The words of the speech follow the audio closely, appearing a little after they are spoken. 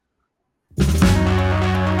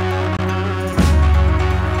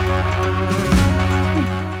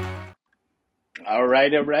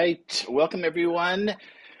All right. Welcome, everyone.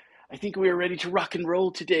 I think we are ready to rock and roll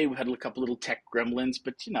today. We had a couple little tech gremlins,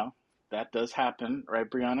 but that does happen, right,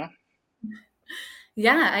 Brianna?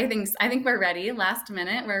 Yeah, I think we're ready. Last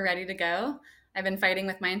minute, we're ready to go. I've been fighting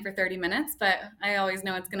with mine for 30 minutes, but I always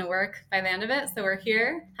know it's going to work by the end of it. So we're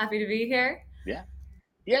here. Happy to be here. Yeah.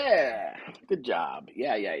 Yeah. Good job.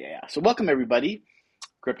 Yeah. So, welcome, everybody.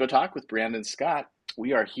 Crypto Talk with Brandon Scott.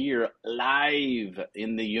 We are here live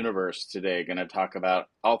in the universe today, going to talk about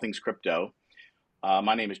all things crypto.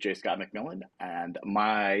 My name is J. Scott McMillan, and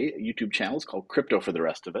my YouTube channel is called Crypto for the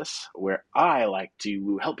Rest of Us, where I like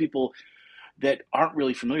to help people that aren't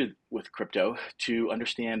really familiar with crypto to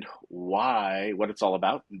understand what it's all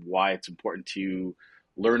about, why it's important to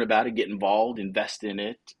learn about it, get involved, invest in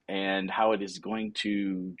it, and how it is going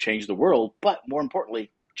to change the world, but more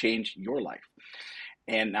importantly, change your life.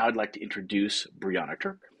 And now I'd like to introduce Brianna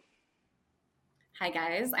Turk. Hi,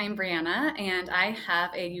 guys. I'm Brianna, and I have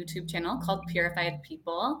a YouTube channel called Purified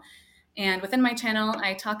People. And within my channel,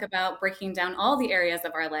 I talk about breaking down all the areas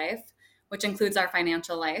of our life, which includes our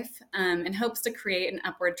financial life, in hopes to create an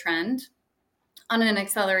upward trend on an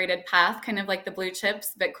accelerated path, kind of like the blue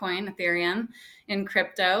chips, Bitcoin, Ethereum, in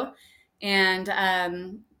crypto, and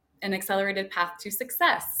an accelerated path to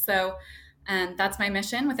success. So that's my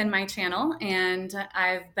mission within my channel. And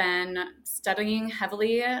I've been studying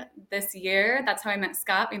heavily this year. That's how I met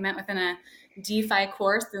Scott. We met within a DeFi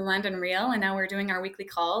course through London Real, and now we're doing our weekly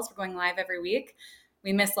calls. We're going live every week.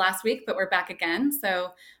 We missed last week, but we're back again. So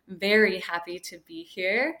very happy to be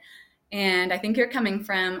here. And I think you're coming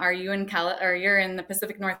from, are you in or you're in the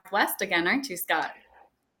Pacific Northwest again, aren't you, Scott?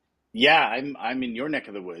 Yeah, I'm in your neck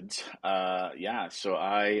of the woods. Yeah, so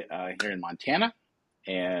I here in Montana,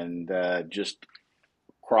 and just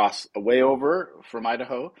cross way over from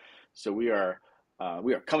Idaho. So we are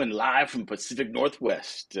coming live from Pacific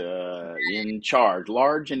Northwest, in charge,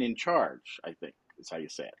 large and in charge, I think is how you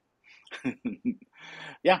say it.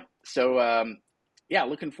 Yeah. So yeah,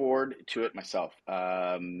 looking forward to it myself.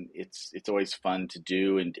 It's always fun to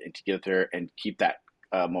do and to get there and keep that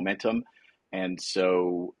momentum. And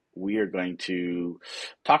so we are going to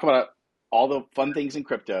talk about all the fun things in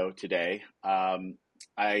crypto today.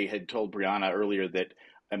 I had told Brianna earlier that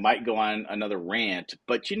I might go on another rant,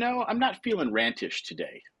 but I'm not feeling rantish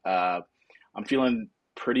today. I'm feeling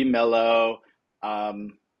pretty mellow.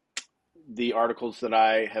 Um, the articles that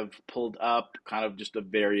I have pulled up, kind of just the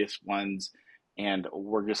various ones, and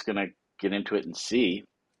we're just going to get into it and see.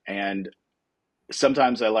 And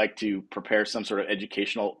sometimes I like to prepare some sort of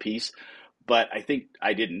educational piece, but I think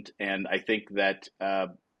I didn't. And I think that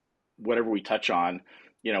whatever we touch on,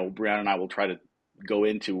 Brianna and I will try to go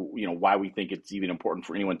into, why we think it's even important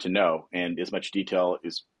for anyone to know, and as much detail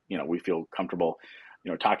as, we feel comfortable,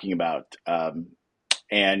 talking about.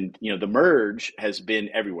 And the merge has been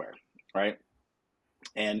everywhere, right?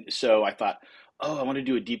 And so I thought, oh, I want to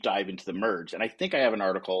do a deep dive into the merge. And I think I have an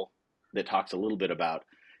article that talks a little bit about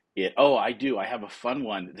it. Oh, I do. I have a fun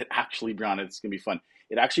one that actually, Brown, it's going to be fun.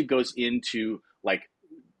 It actually goes into like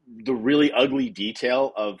the really ugly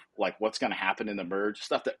detail of like what's going to happen in the merge,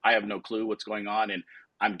 stuff that I have no clue what's going on. And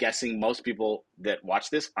I'm guessing most people that watch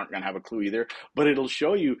this aren't going to have a clue either, but it'll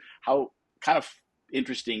show you how kind of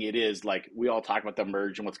interesting it is. Like we all talk about the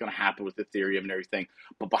merge and what's going to happen with Ethereum and everything,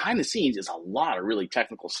 but behind the scenes is a lot of really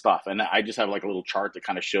technical stuff. And I just have like a little chart that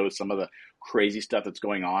kind of shows some of the crazy stuff that's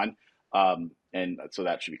going on. And so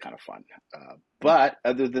that should be kind of fun. But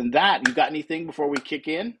other than that, you got anything before we kick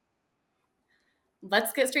in?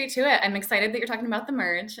 Let's get straight to it. I'm excited that you're talking about the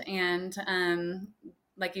merge. And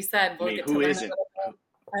like you said, I we'll mean, get to who learn a isn't? little bit.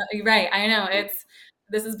 You're right. I know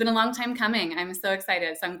this has been a long time coming. I'm so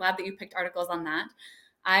excited. So I'm glad that you picked articles on that.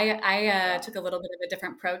 I Yeah. took a little bit of a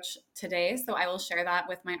different approach today, so I will share that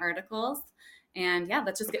with my articles. And yeah,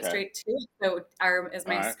 let's just get Okay. straight to it. So, is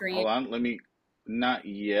All my right. screen? Hold on. Let me. Not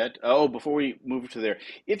yet. Oh, before we move to there,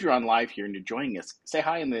 if you're on live here and you're joining us, say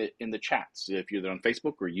hi in the chats. If you're there on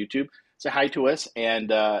Facebook or YouTube, say hi to us.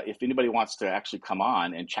 And if anybody wants to actually come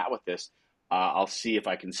on and chat with us, I'll see if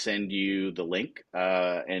I can send you the link,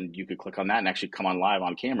 and you could click on that and actually come on live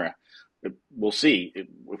on camera. We'll see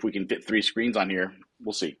if we can fit three screens on here.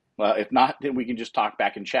 We'll see. If not, then we can just talk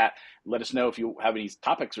back and chat. Let us know if you have any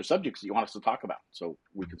topics or subjects that you want us to talk about. So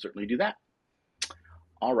we can certainly do that.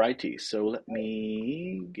 All righty. So let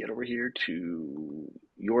me get over here to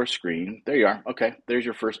your screen. There you are. Okay. There's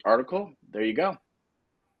your first article. There you go.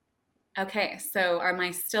 Okay, so am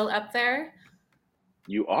I still up there?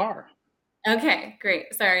 You are. Okay,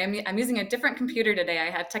 great. Sorry, I'm using a different computer today.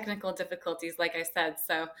 I had technical difficulties, like I said,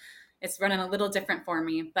 so it's running a little different for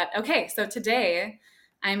me. But okay, so today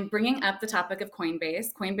I'm bringing up the topic of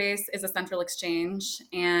Coinbase. Coinbase is a central exchange,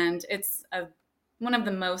 and it's one of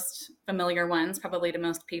the most familiar ones, probably to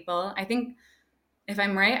most people. I think, if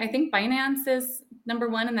I'm right, I think Binance is number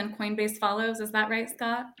one, and then Coinbase follows. Is that right,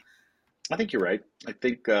 Scott? I think you're right. I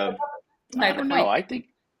think By I the don't know. point. I think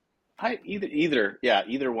I either yeah,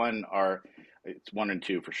 either one are it's one and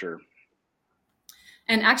two for sure.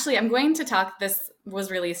 And actually, I'm going to talk. This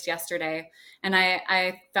was released yesterday, and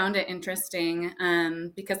I found it interesting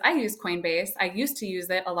because I use Coinbase. I used to use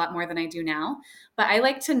it a lot more than I do now, but I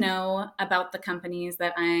like to know about the companies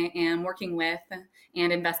that I am working with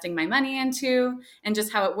and investing my money into, and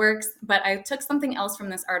just how it works. But I took something else from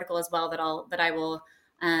this article as well that I will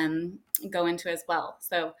um, go into as well.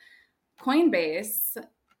 So Coinbase,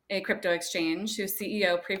 a crypto exchange whose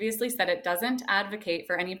CEO previously said it doesn't advocate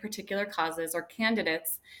for any particular causes or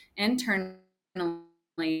candidates internally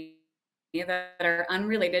that are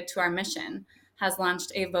unrelated to our mission, has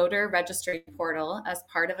launched a voter registration portal as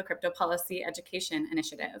part of a crypto policy education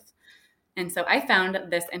initiative. And so I found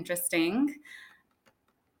this interesting.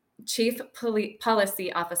 Chief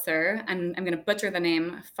Policy Officer, I'm going to butcher the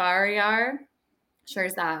name, Sharzad,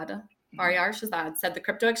 Faryar Shahzad said the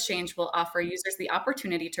crypto exchange will offer users the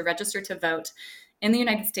opportunity to register to vote in the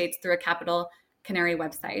United States through a Capital Canary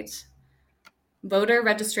website. Voter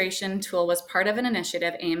registration tool was part of an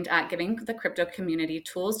initiative aimed at giving the crypto community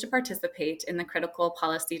tools to participate in the critical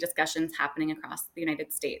policy discussions happening across the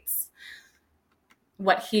United States.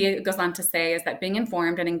 What he goes on to say is that being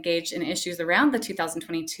informed and engaged in issues around the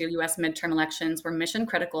 2022 US midterm elections were mission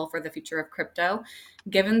critical for the future of crypto,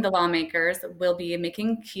 given the lawmakers will be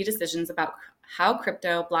making key decisions about how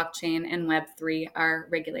crypto, blockchain, and Web3 are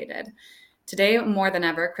regulated. Today, more than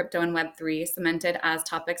ever, crypto and Web3 cemented as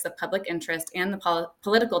topics of public interest and the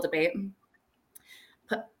political debate.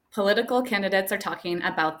 Political candidates are talking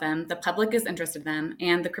about them, the public is interested in them,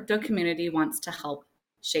 and the crypto community wants to help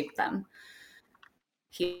shape them.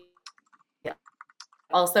 He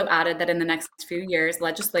also added that in the next few years,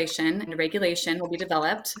 legislation and regulation will be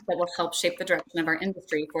developed that will help shape the direction of our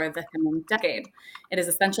industry for the coming decade. It is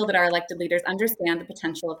essential that our elected leaders understand the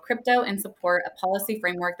potential of crypto and support a policy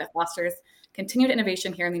framework that fosters continued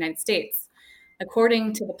innovation here in the United States.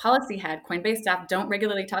 According to the policy head, Coinbase staff don't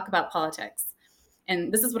regularly talk about politics.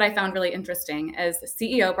 And this is what I found really interesting, as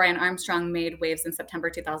CEO Brian Armstrong made waves in September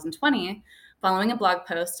 2020 following a blog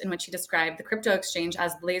post in which he described the crypto exchange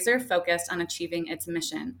as laser focused on achieving its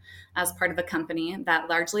mission as part of a company that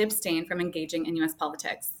largely abstained from engaging in US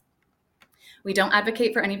politics. We don't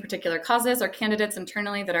advocate for any particular causes or candidates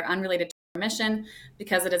internally that are unrelated to our mission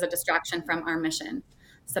because it is a distraction from our mission,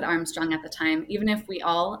 said Armstrong at the time. Even if we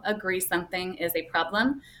all agree something is a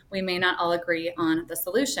problem, we may not all agree on the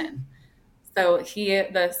solution. So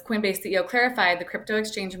the Coinbase CEO clarified the crypto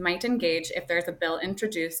exchange might engage if there's a bill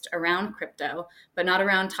introduced around crypto, but not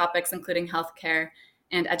around topics including healthcare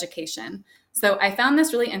and education. So I found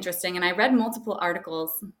this really interesting, and I read multiple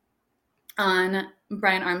articles on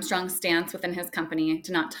Brian Armstrong's stance within his company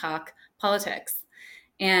to not talk politics.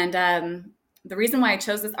 And the reason why I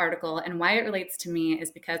chose this article and why it relates to me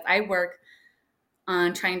is because I work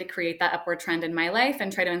on trying to create that upward trend in my life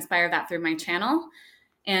and try to inspire that through my channel.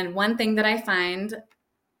 And one thing that I find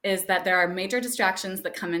is that there are major distractions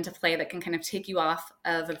that come into play that can kind of take you off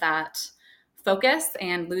of that focus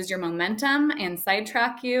and lose your momentum and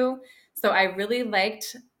sidetrack you. So I really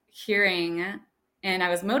liked hearing, and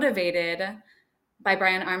I was motivated by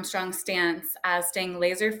Brian Armstrong's stance as staying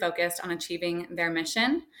laser focused on achieving their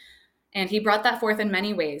mission. And he brought that forth in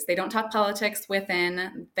many ways. They don't talk politics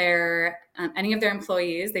within their any of their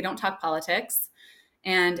employees. They don't talk politics.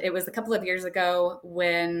 And it was a couple of years ago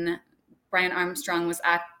when Brian Armstrong was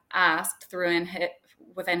asked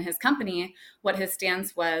within his company what his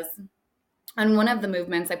stance was on one of the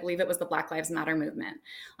movements. I believe it was the Black Lives Matter movement,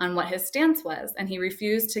 on what his stance was. And he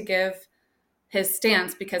refused to give his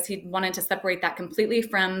stance because he wanted to separate that completely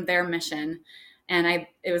from their mission. And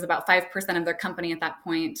it was about 5% of their company at that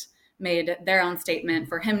point made their own statement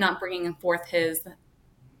for him not bringing forth his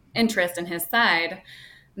interest in his side.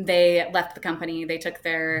 They left the company. They took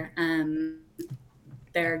their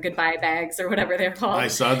goodbye bags or whatever they're called. I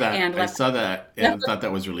saw that. And I saw that, and I thought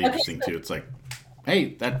that was really interesting too. It's like,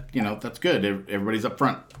 hey, that's good. Everybody's up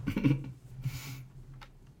front.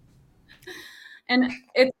 And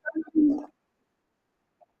it's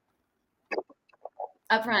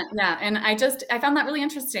up front, yeah. And I found that really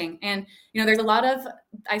interesting. And there's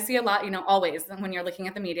I see a lot, always when you're looking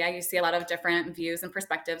at the media, you see a lot of different views and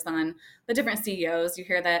perspectives on the different CEOs. You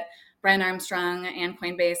hear that Brian Armstrong and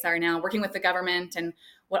Coinbase are now working with the government and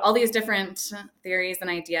what all these different theories and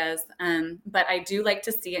ideas. But I do like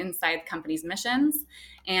to see inside companies' missions,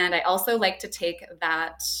 and I also like to take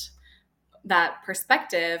that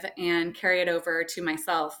perspective and carry it over to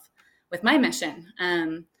myself with my mission,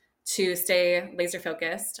 to stay laser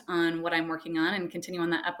focused on what I'm working on and continue on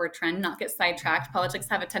that upward trend, not get sidetracked. Politics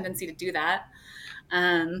have a tendency to do that.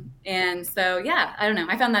 And so, yeah, I don't know.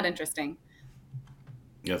 I found that interesting.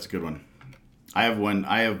 Yeah, that's a good one. I have one.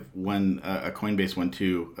 I have one, a Coinbase one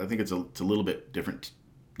too. I think it's a little bit different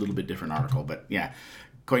article, but yeah,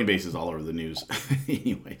 Coinbase is all over the news,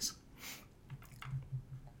 anyways.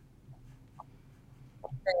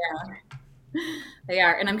 They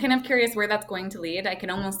are. And I'm kind of curious where that's going to lead. I can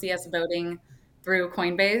almost see us voting through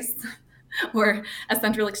Coinbase or a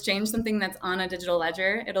central exchange, something that's on a digital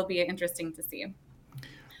ledger. It'll be interesting to see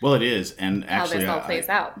Well, it is, and how actually, this all plays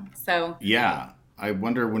out. So, yeah, I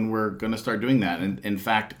wonder when we're going to start doing that. And in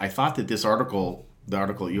fact, I thought that this article, the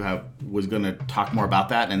article you have, was going to talk more about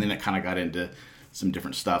that, and then it kind of got into some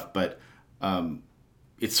different stuff. But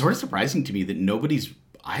it's sort of surprising to me that nobody's.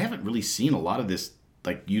 I haven't really seen a lot of this,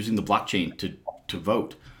 like using the blockchain to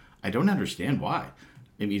vote. I don't understand why.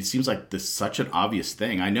 I mean, it seems like this such an obvious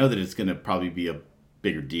thing. I know that it's going to probably be a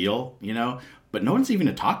bigger deal, but no one's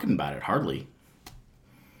even talking about it hardly.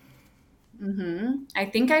 I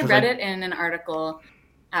think I Because read it in an article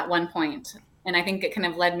at one point, and I think it kind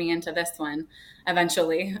of led me into this one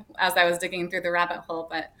eventually as I was digging through the rabbit hole.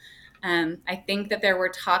 But I think that there were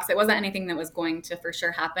talks. It wasn't anything that was going to for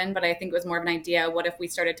sure happen, but I think it was more of an idea. What if we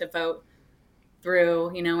started to vote through,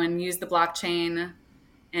 and use the blockchain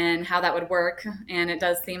and how that would work? And it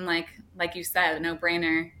does seem like you said, a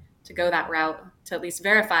no-brainer to go that route to at least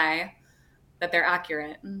verify that they're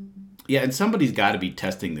accurate. Yeah, and somebody's got to be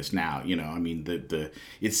testing this now. I mean, the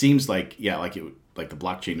it seems like, yeah, like the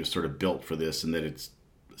blockchain is sort of built for this, and that it's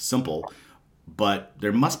simple, but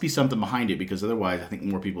there must be something behind it, because otherwise, I think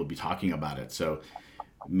more people would be talking about it. So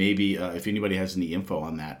maybe if anybody has any info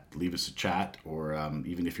on that, leave us a chat, or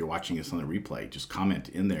even if you're watching this on the replay, just comment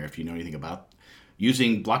in there if you know anything about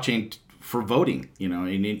using blockchain for voting, in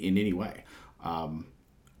any way, and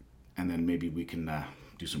then maybe we can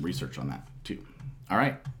do some research on that too. All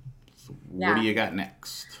right. So what do Yeah. you got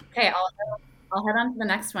next? Okay, I'll head on to the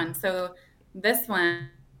next one. So this one,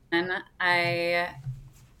 I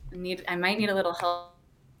I might need a little help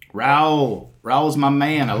Raul's my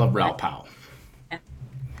man. I love Raul Pal.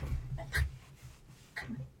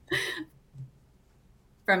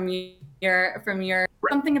 from your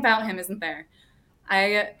something about him, isn't there?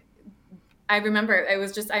 I I remember I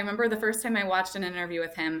remember the first time I watched an interview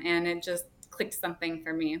with him, and it just clicked something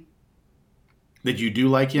for me. Did you do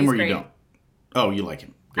like him He's or you don't? great. Oh, you like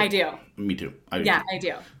him. I Good. do. Me too. I do Yeah, too. I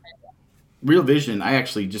do. Real Vision. I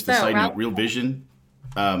actually, just a So, side Ralph, note, Real Vision.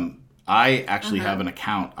 I actually have uh-huh. an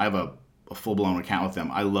account. I have a full blown account with them.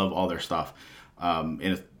 I love all their stuff,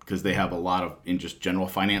 and because they have a lot of in just general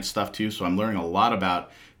finance stuff too. So I'm learning a lot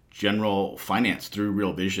about general finance through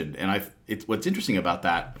Real Vision, and it's what's interesting about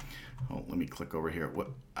that. Oh, let me click over here. What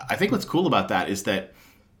I think what's cool about that is that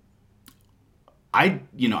I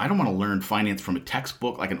don't want to learn finance from a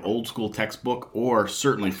textbook, like an old school textbook, or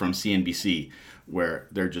certainly from CNBC, where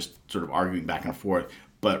they're just sort of arguing back and forth.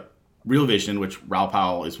 But Real Vision, which Raul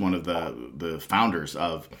Powell is one of the founders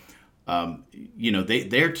of,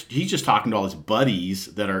 he's just talking to all his buddies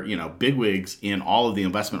that are bigwigs in all of the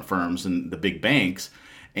investment firms and the big banks,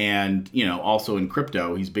 and also in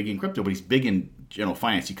crypto. He's big in crypto, but he's big in general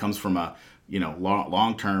finance. He comes from a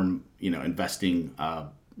long term investing.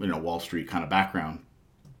 Wall Street kind of background,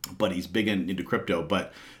 but he's big into crypto.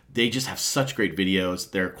 But they just have such great videos.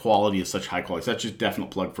 Their quality is such high quality. Such a definite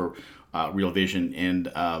plug for Real Vision,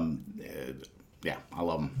 and yeah, I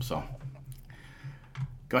love them. So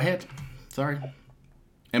go ahead. Sorry.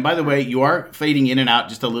 And by the way, you are fading in and out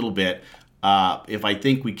just a little bit. If I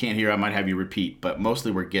think we can't hear, I might have you repeat, but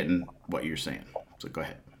mostly we're getting what you're saying. So go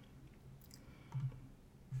ahead.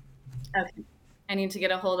 Okay. I need to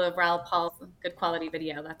get a hold of Raul Paul's good quality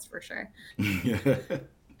video, that's for sure.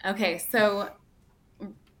 Okay, so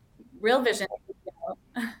Real Vision,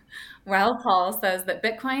 Raul Paul says that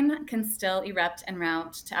Bitcoin can still erupt en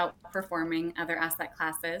route to outperforming other asset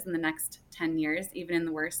classes in the next 10 years, even in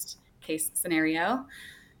the worst case scenario.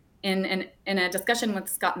 In a discussion with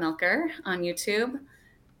Scott Milker on YouTube,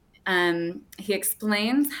 he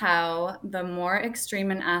explains how the more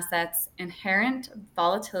extreme an asset's inherent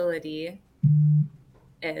volatility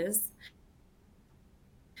is,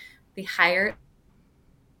 the higher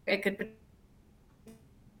it could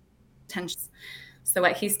potentially. So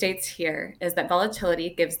what he states here is that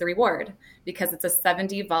volatility gives the reward because it's a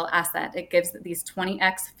 70 vol asset. It gives these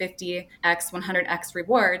 20x, 50x, 100x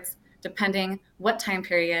rewards depending what time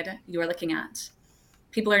period you are looking at.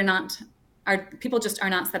 People just are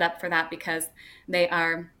not set up for that because they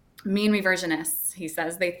are mean reversionists. He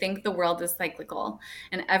says they think the world is cyclical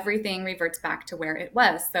and everything reverts back to where it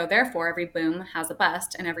was. So therefore every boom has a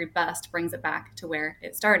bust and every bust brings it back to where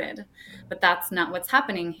it started. But that's not what's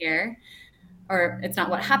happening here, or it's not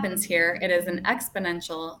what happens here. It is an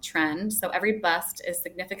exponential trend. So every bust is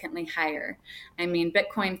significantly higher. I mean,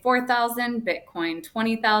 Bitcoin 4,000, Bitcoin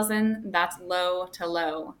 20,000, that's low to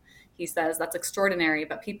low. He says that's extraordinary,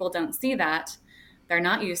 but people don't see that. They're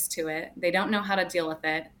not used to it. They don't know how to deal with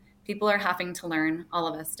it. People are having to learn. All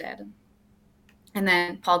of us did. And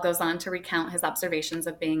then Paul goes on to recount his observations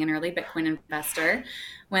of being an early Bitcoin investor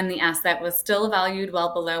when the asset was still valued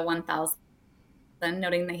well below 1,000,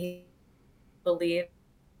 noting that he believes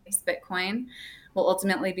Bitcoin will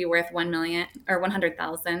ultimately be worth 1 million or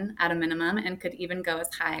 100,000 at a minimum and could even go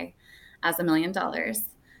as high as $1 million.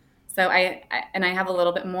 So I have a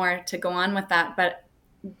little bit more to go on with that, but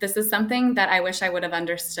this is something that I wish I would have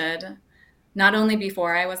understood not only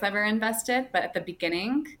before I was ever invested, but at the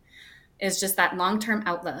beginning, is just that long-term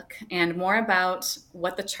outlook and more about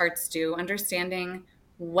what the charts do, understanding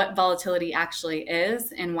what volatility actually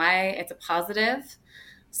is and why it's a positive.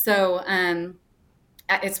 So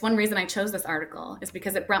it's one reason I chose this article is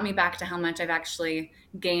because it brought me back to how much I've actually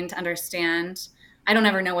gained to understand. I don't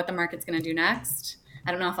ever know what the market's going to do next.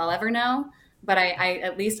 I don't know if I'll ever know, but I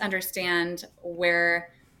at least understand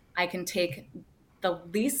where I can take the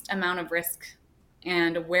least amount of risk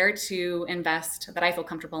and where to invest that I feel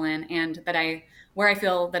comfortable in, and where I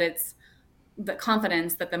feel that it's the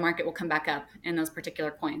confidence that the market will come back up in those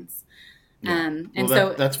particular coins. Yeah. And Well,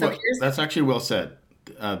 so that's actually well said.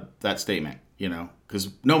 That statement, because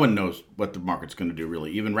no one knows what the market's going to do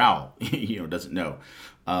really. Even Raul, doesn't know,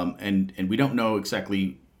 and we don't know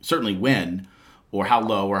exactly, certainly when, or how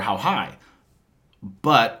low or how high.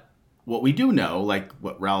 But what we do know, like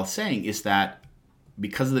what Raul is saying, is that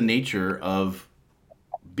because of the nature of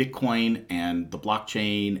Bitcoin and the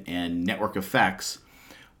blockchain and network effects,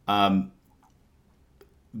 when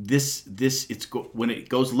it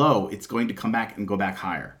goes low, it's going to come back and go back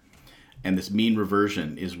higher. And this mean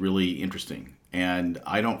reversion is really interesting. And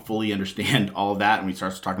I don't fully understand all of that. And we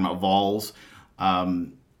start talking about vols.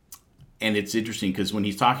 And it's interesting because when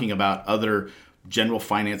he's talking about other general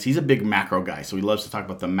finance, he's a big macro guy. So he loves to talk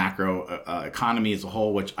about the macro economy as a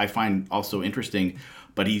whole, which I find also interesting.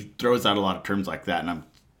 But he throws out a lot of terms like that. And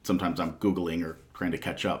sometimes I'm Googling or trying to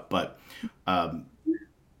catch up. But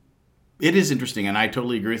it is interesting. And I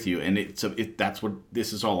totally agree with you. And that's what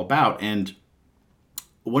this is all about. And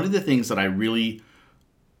one of the things that I really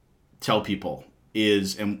tell people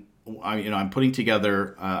is, and I'm putting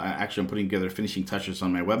together finishing touches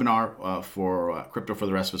on my webinar for Crypto for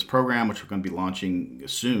the Rest of Us program, which we're going to be launching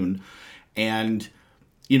soon. And,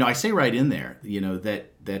 I say right in there,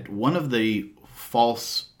 that one of the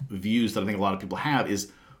false views that I think a lot of people have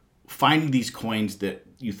is finding these coins that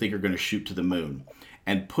you think are going to shoot to the moon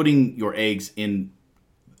and putting your eggs in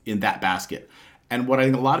that basket. And what I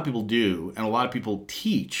think a lot of people do, and a lot of people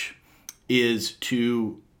teach, is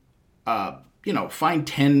to, find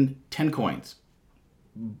 10 coins,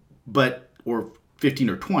 or 15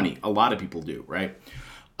 or 20. A lot of people do, right?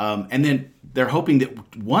 And then they're hoping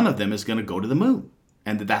that one of them is going to go to the moon,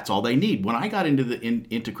 and that's all they need. When I got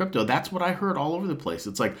into crypto, that's what I heard all over the place.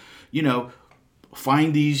 It's like,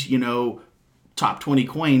 find these, top 20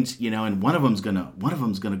 coins, and one of them's gonna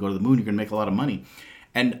go to the moon. You're gonna make a lot of money,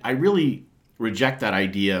 and I really reject that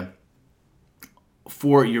idea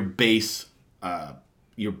for your base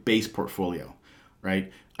portfolio,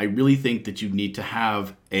 right? I really think that you need to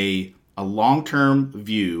have a long-term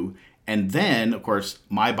view, and then, of course,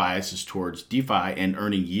 my bias is towards DeFi and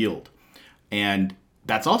earning yield, and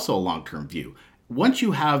that's also a long-term view. Once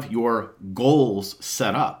you have your goals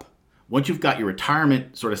set up, once you've got your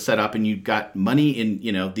retirement sort of set up, and you've got money in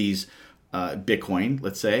these Bitcoin,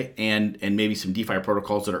 let's say, and maybe some DeFi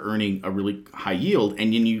protocols that are earning a really high yield.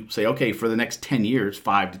 And then you say, okay, for the next 10 years,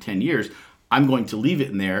 5 to 10 years, I'm going to leave it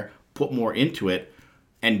in there, put more into it,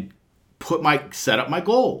 and set up my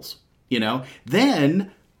goals.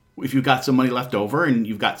 Then if you've got some money left over and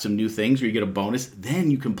you've got some new things, or you get a bonus,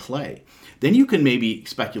 then you can play. Then you can maybe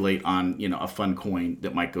speculate on, a fun coin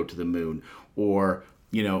that might go to the moon, or,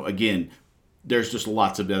 again, there's just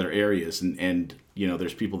lots of other areas, and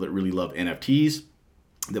there's people that really love NFTs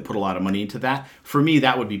that put a lot of money into that. For me,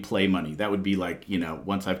 that would be play money. That would be like,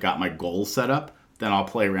 once I've got my goals set up, then I'll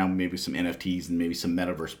play around with maybe some NFTs and maybe some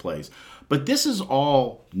metaverse plays. But this is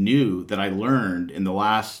all new that I learned in the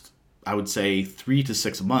last, I would say, 3 to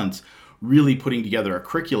 6 months, really putting together a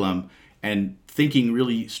curriculum and thinking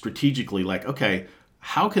really strategically like, okay,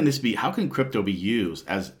 how can crypto be used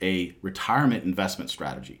as a retirement investment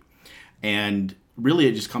strategy? And really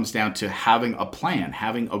it just comes down to having a plan,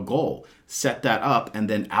 having a goal, set that up, and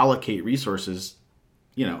then allocate resources,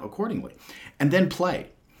 accordingly. And then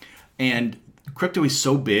play. And crypto is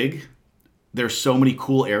so big, there's so many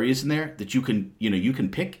cool areas in there that you can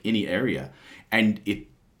pick any area, and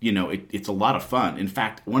it's a lot of fun. In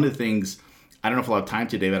fact, one of the things, I don't know if I'll have time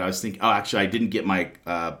today, but I was thinking, actually I didn't get my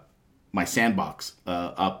sandbox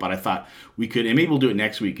up, but I thought we could, and maybe we'll do it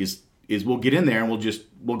next week, is we'll get in there and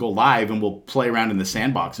we'll go live and we'll play around in the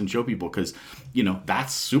sandbox and show people, because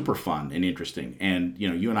that's super fun and interesting. And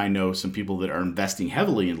you and I know some people that are investing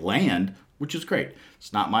heavily in land, which is great.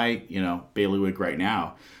 It's not my bailiwick right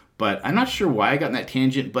now, but I'm not sure why I got in that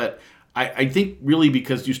tangent. But I think really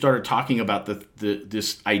because you started talking about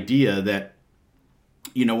this idea that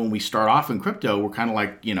when we start off in crypto, we're kind of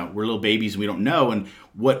like, we're little babies and we don't know. And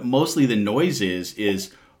what mostly the noise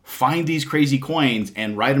is find these crazy coins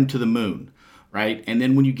and ride them to the moon, right? And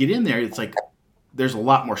then when you get in there, it's like there's a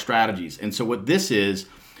lot more strategies. And so what this is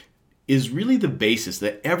really the basis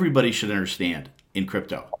that everybody should understand in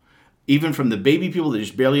crypto, even from the baby people that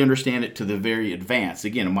just barely understand it to the very advanced.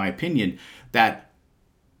 Again, in my opinion, that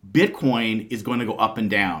Bitcoin is going to go up and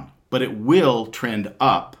down, but it will trend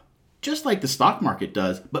up, just like the stock market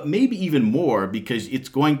does, but maybe even more, because it's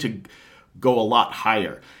going to go a lot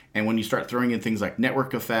higher. And when you start throwing in things like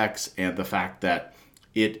network effects and the fact that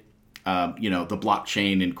the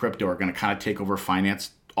blockchain and crypto are going to kind of take over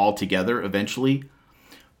finance altogether eventually,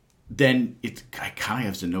 then it kind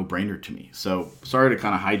of is a no-brainer to me. So sorry to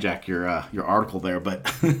kind of hijack your article there,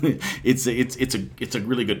 but it's a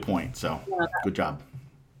really good point. So good job.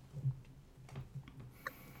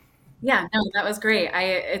 Yeah, no, that was great.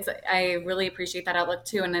 I really appreciate that outlook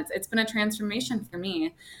too, and it's been a transformation for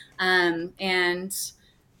me, and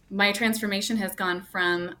my transformation has gone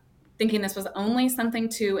from thinking this was only something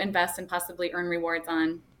to invest and possibly earn rewards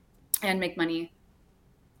on and make money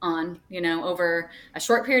on, over a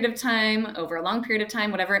short period of time, over a long period of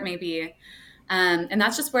time, whatever it may be, and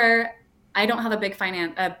that's just where I don't have a big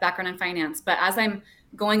background in finance, but as I'm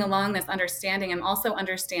going along this understanding, I'm also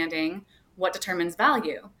understanding what determines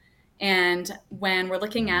value. And when we're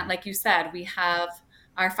looking at, like you said, we have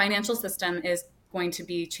our financial system is going to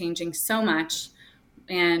be changing so much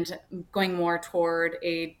and going more toward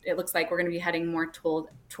it looks like we're going to be heading more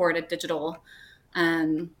toward a digital.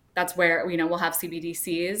 That's where, we'll have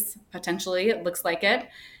CBDCs potentially, it looks like it.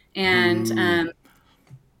 And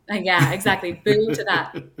yeah, exactly. Boo to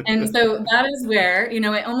that. And so that is where,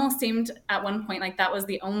 it almost seemed at one point like that was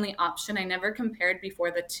the only option. I never compared before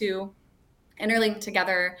the two interlinked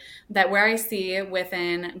together, that where I see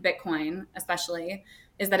within Bitcoin, especially,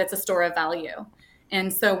 is that it's a store of value.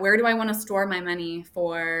 And so where do I want to store my money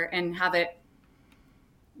for and have it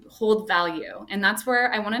hold value? And that's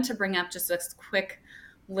where I wanted to bring up just a quick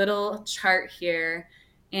little chart here.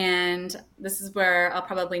 And this is where I'll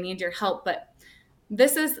probably need your help, but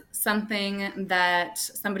this is something that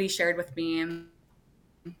somebody shared with me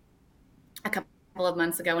a couple of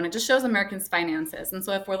months ago, and it just shows Americans' finances. And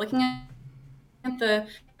so if we're looking at the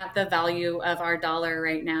value of our dollar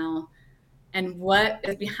right now and what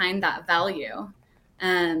is behind that value.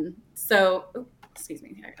 Excuse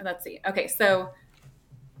me here. Let's see. Okay. So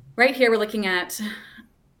right here, we're looking at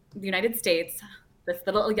the United States. This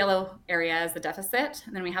little yellow area is the deficit.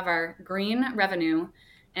 And then we have our green revenue.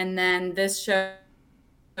 And then this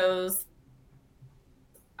shows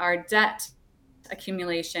our debt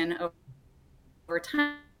accumulation over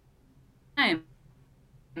time.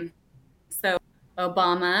 So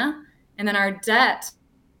Obama, and then our debt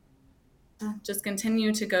just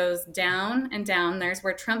continue to goes down and down. There's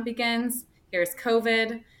where Trump begins. Here's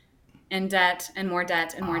COVID and debt and more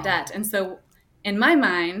debt and more debt. And so in my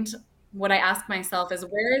mind, what I ask myself is,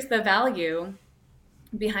 where is the value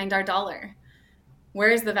behind our dollar? Where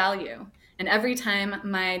is the value? And every time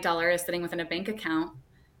my dollar is sitting within a bank account,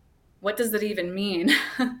 what does it even mean?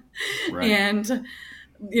 Right. And,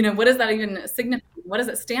 what does that even signify? What does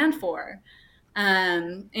it stand for?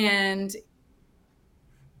 And,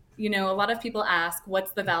 a lot of people ask,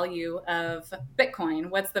 what's the value of Bitcoin?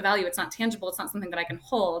 What's the value? It's not tangible. It's not something that I can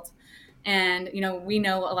hold. And, we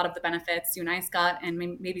know a lot of the benefits, you and I, Scott, and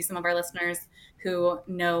maybe some of our listeners who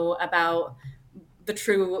know about the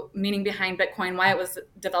true meaning behind Bitcoin, why it was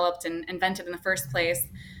developed and invented in the first place.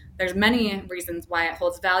 There's many reasons why it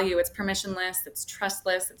holds value. It's permissionless, it's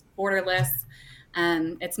trustless, it's borderless.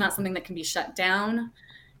 It's not something that can be shut down.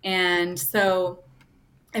 And so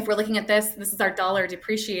if we're looking at this is our dollar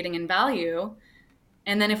depreciating in value.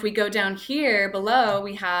 And then if we go down here below,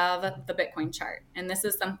 we have the Bitcoin chart. And this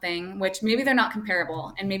is something which maybe they're not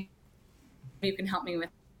comparable. And maybe you can help me with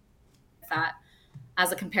that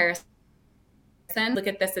as a comparison. Look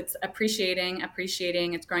at this, it's appreciating,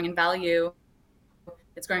 it's growing in value.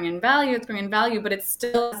 It's growing in value, but it's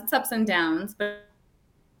still its ups and downs, but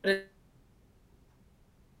it's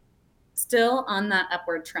still on that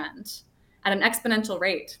upward trend at an exponential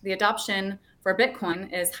rate. The adoption for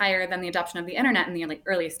Bitcoin is higher than the adoption of the internet in the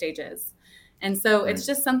early stages. And so it's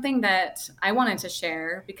just something that I wanted to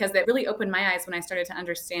share because it really opened my eyes when I started to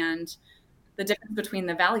understand the difference between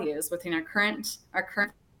the values within our current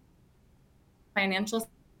financial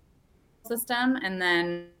system and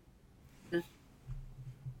then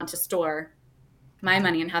to store my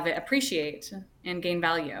money and have it appreciate and gain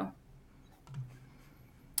value.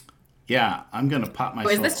 Yeah, I'm gonna pop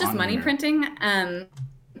myself. So is this just money here. printing?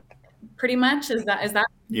 Pretty much. Is that?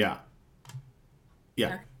 Yeah.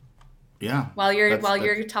 Yeah. Yeah. While you're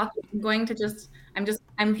talking,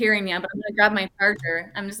 I'm hearing you, but I'm gonna grab my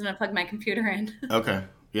charger. I'm just gonna plug my computer in. Okay.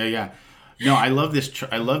 Yeah. No, I love this.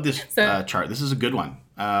 I love this chart. This is a good one.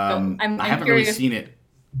 I haven't really seen it.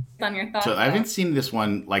 On your thoughts. So I haven't seen this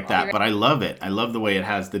one like that, but I love it. I love the way it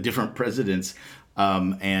has the different presidents,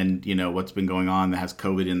 and what's been going on that has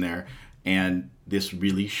COVID in there, and this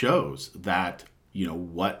really shows that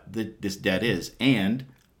what this debt is, and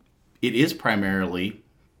it is primarily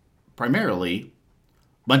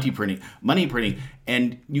money printing,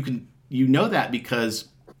 and you know that because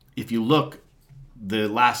if you look, the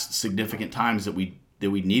last significant times that we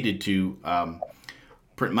needed to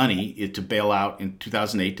print money to bail out in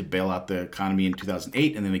 2008, to bail out the economy in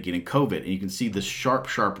 2008, and then again in COVID, and you can see the sharp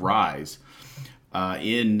rise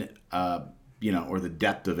in or the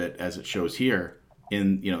depth of it as it shows here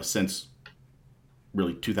in since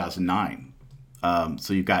really 2009.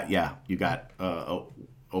 So you got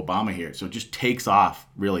Obama here. So it just takes off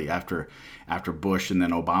really after Bush and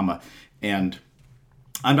then Obama. And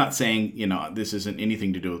I'm not saying this isn't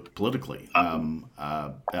anything to do with politically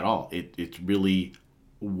at all. It's really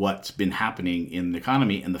what's been happening in the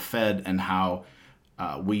economy and the Fed and how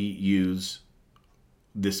we use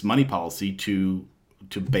this money policy to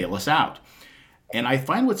bail us out. And I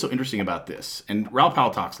find what's so interesting about this, and Raul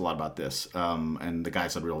Pal talks a lot about this, and the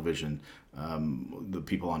guys on Real Vision, the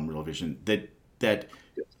people on Real Vision, that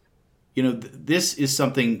this is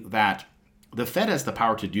something that the Fed has the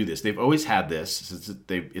power to do this. They've always had this since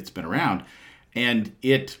it's been around, and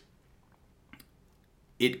it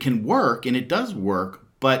can work, and it does work,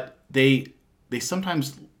 but they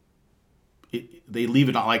sometimes they leave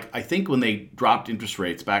it on. Like I think when they dropped interest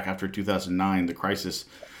rates back after 2009, the crisis.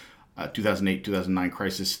 2008, 2009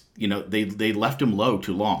 crisis, they left them low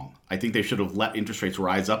too long. I think they should have let interest rates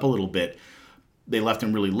rise up a little bit. They left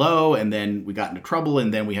them really low, and then we got into trouble,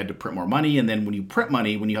 and then we had to print more money. And then when you print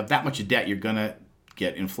money, when you have that much debt, you're going to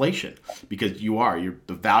get inflation because you're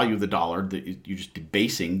the value of the dollar, you're just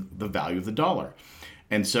debasing the value of the dollar.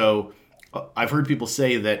 And so I've heard people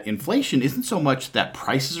say that inflation isn't so much that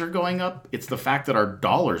prices are going up, it's the fact that our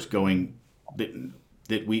dollar's going,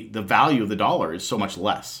 the value of the dollar is so much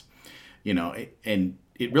less. And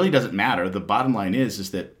it really doesn't matter. The bottom line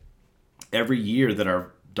is that every year that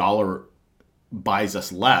our dollar buys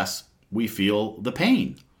us less, we feel the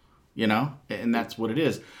pain, and that's what it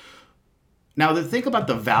is. Now, the thing about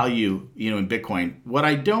the value, in Bitcoin, what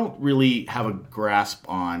I don't really have a grasp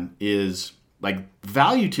on is like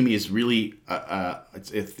value to me is really,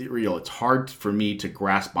 it's ethereal. It's hard for me to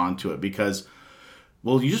grasp onto it because,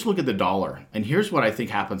 well, you just look at the dollar, and here's what I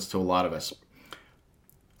think happens to a lot of us.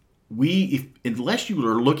 Unless you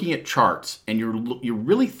are looking at charts and you're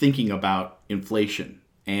really thinking about inflation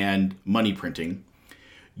and money printing,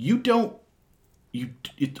 it's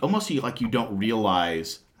almost like you don't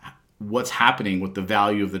realize what's happening with the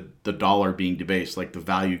value of the dollar being debased, like the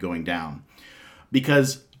value going down.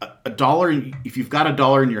 Because a dollar, if you've got a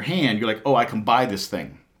dollar in your hand, you're like, oh, I can buy this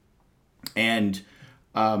thing. And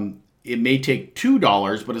it may take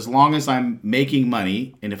 $2, but as long as I'm making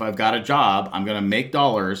money, and if I've got a job, I'm going to make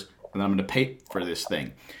dollars, and then I'm going to pay for this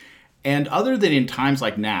thing. And other than in times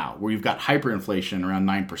like now, where you've got hyperinflation around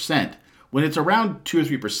 9%, when it's around 2 or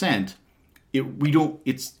 3%,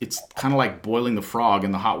 it's kind of like boiling the frog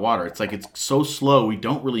in the hot water. It's like it's so slow, we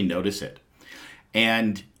don't really notice it.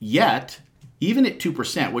 And yet, even at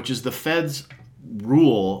 2%, which is the Fed's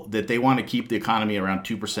rule that they want to keep the economy around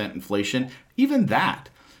 2% inflation, even that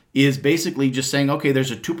is basically just saying, okay,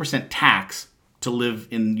 there's a 2% tax to live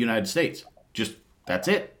in the United States. Just that's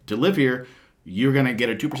it. To live here, you're going to get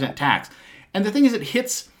a 2% tax. And the thing is, it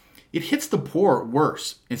hits the poor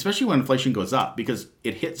worse, especially when inflation goes up, because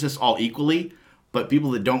it hits us all equally. But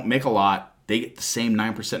people that don't make a lot, they get the same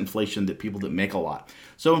 9% inflation that people that make a lot.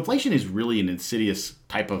 So inflation is really an insidious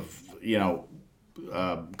type of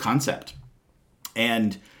concept.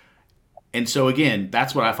 And so again,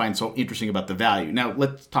 that's what I find so interesting about the value. Now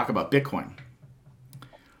let's talk about Bitcoin.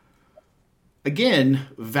 Again,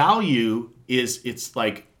 value it's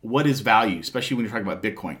like, what is value, especially when you're talking about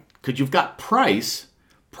Bitcoin? Because you've got price.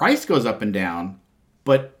 Price goes up and down,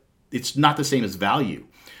 but it's not the same as value,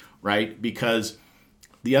 right? Because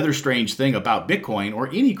the other strange thing about Bitcoin or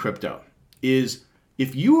any crypto is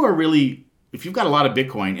if you've got a lot of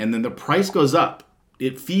Bitcoin and then the price goes up,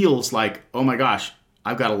 it feels like, oh my gosh,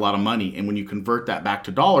 I've got a lot of money. And when you convert that back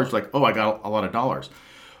to dollars, like, oh, I got a lot of dollars.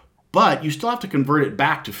 But you still have to convert it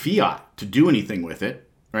back to fiat to do anything with it,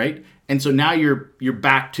 right? And so now you're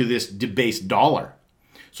back to this debased dollar.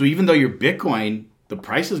 So even though your Bitcoin, the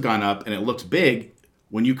price has gone up and it looks big,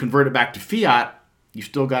 when you convert it back to fiat,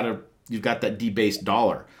 you've got that debased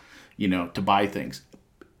dollar, to buy things.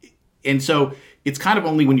 And so it's kind of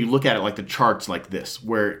only when you look at it like the charts like this,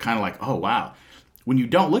 where it kind of like, oh wow. When you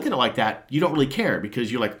don't look at it like that, you don't really care,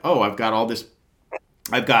 because you're like, oh, I've got all this.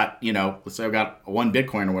 I've got, let's say I've got one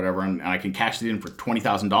Bitcoin or whatever, and I can cash it in for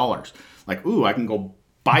 $20,000. Like, ooh, I can go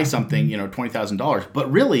buy something, $20,000.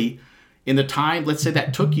 But really, in the time, let's say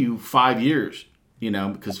that took you 5 years,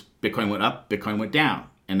 because Bitcoin went up, Bitcoin went down.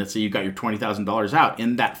 And let's say you got your $20,000 out.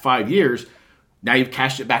 In that 5 years, now you've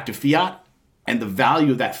cashed it back to fiat, and the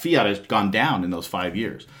value of that fiat has gone down in those 5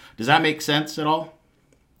 years. Does that make sense at all?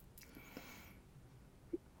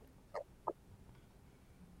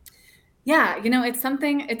 Yeah, it's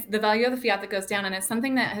the value of the fiat that goes down, and it's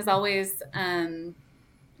something that has always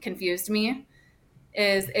confused me.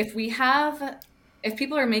 Is if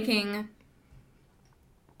people are making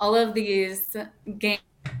all of these gains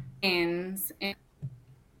in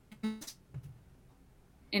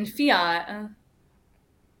fiat,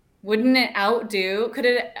 could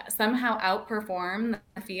it somehow outperform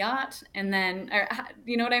the fiat? And then,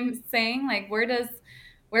 you know what I'm saying? Like, where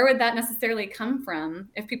would that necessarily come from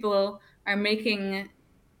if people are making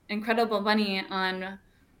incredible money on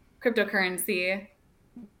cryptocurrency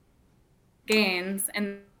gains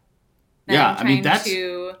and Yeah, then I mean, trying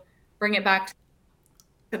to bring it back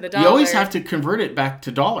to the you always have dollar? to convert it back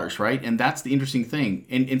to dollars, right? And that's the interesting thing.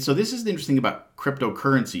 And so this is the interesting about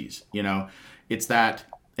cryptocurrencies. It's that,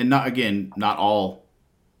 and not all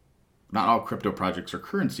crypto projects are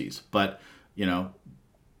currencies, but you know,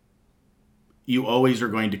 you always are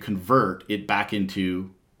going to convert it back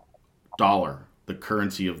into dollar, the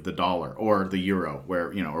currency of the dollar, or the euro,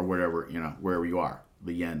 or wherever, wherever you are,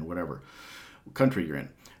 the yen, whatever country you're in.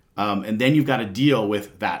 And then you've got to deal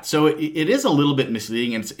with that. So it is a little bit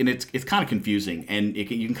misleading, and it's kind of confusing, and you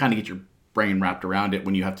can kind of get your brain wrapped around it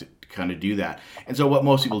when you have to kind of do that. And so what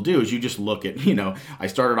most people do is you just look at, I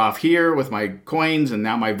started off here with my coins, and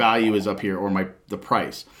now my value is up here, or the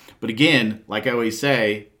price. But again, like I always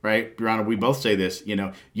say, right, Brianna, we both say this,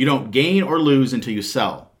 you don't gain or lose until you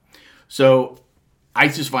sell. So I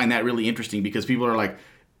just find that really interesting, because people are like,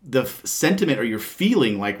 the sentiment or your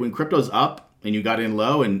feeling, like when crypto's up and you got in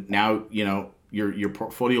low, and now your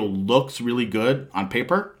portfolio looks really good on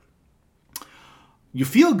paper, you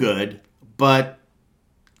feel good, but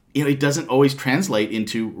it doesn't always translate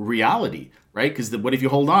into reality, right? Because what if you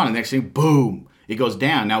hold on and the next thing, boom, it goes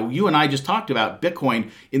down. Now, you and I just talked about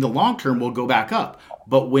Bitcoin in the long term will go back up.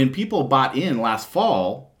 But when people bought in last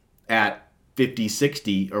fall at 50,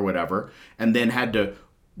 60 or whatever, and then had to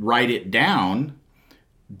write it down,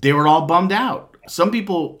 they were all bummed out. Some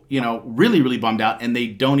people, really, really bummed out, and they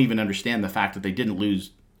don't even understand the fact that they didn't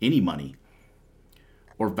lose any money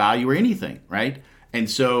or value or anything, right? And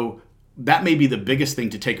so that may be the biggest thing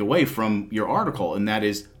to take away from your article, and that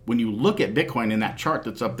is when you look at Bitcoin in that chart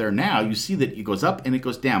that's up there now, you see that it goes up and it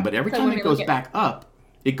goes down, but every So time when it we look goes at back up,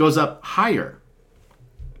 it goes up higher.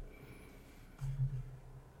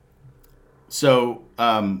 So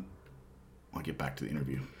I'll get back to the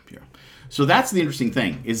interview here. So that's the interesting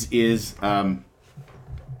thing is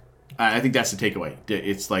I think that's the takeaway.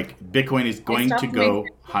 It's like Bitcoin is I going to stopped my go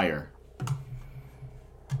higher.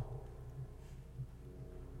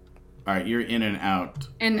 All right, you're in and out.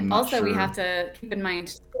 and I'm not also we have sure. to keep in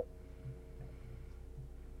mind.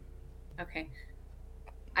 Okay,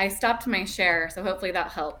 I stopped my share, so hopefully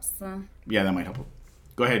that helps. Yeah, that might help.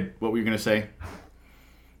 Go ahead. What were you going to say?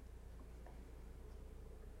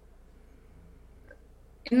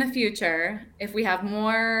 In the future, if we have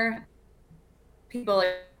more people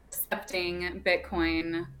accepting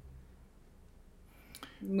Bitcoin,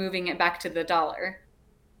 moving it back to the dollar.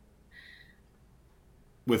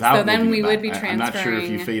 So Without then moving it we would back. be I'm not sure if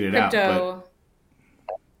you transferring faded out, but crypto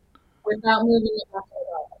without moving it back to the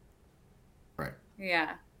dollar. right.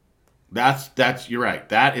 Yeah. That's you're right.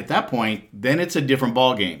 That at that point, then it's a different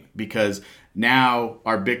ball game because now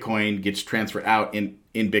our Bitcoin gets transferred out in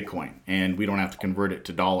Bitcoin, and we don't have to convert it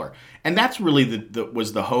to dollar. And that's really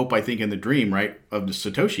was the hope, I think, in the dream, right, of the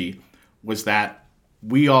Satoshi, was that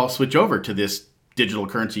we all switch over to this digital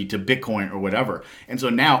currency, to Bitcoin or whatever. And so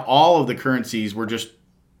now all of the currencies, we're just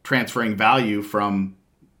transferring value from,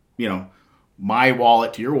 my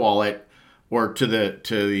wallet to your wallet, or to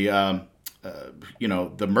the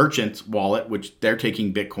merchant's wallet, which they're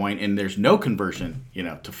taking Bitcoin, and there's no conversion,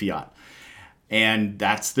 to fiat. And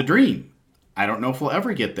that's the dream. I don't know if we'll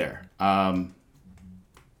ever get there.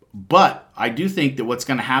 But I do think that what's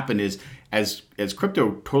going to happen is as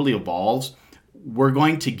crypto totally evolves, we're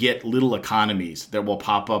going to get little economies that will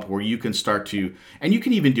pop up where you can start to, and you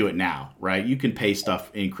can even do it now, right? You can pay stuff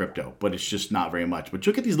in crypto, but it's just not very much. But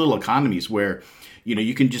look at these little economies where,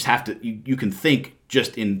 you can just you can think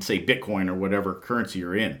just in, say, Bitcoin or whatever currency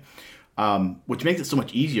you're in, which makes it so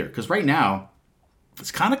much easier. Because right now,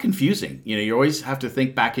 it's kind of confusing. You always have to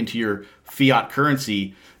think back into your fiat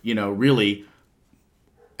currency, really,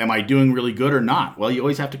 am I doing really good or not? Well, you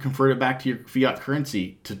always have to convert it back to your fiat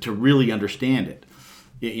currency to really understand it,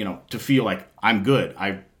 to feel like I'm good.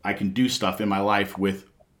 I can do stuff in my life with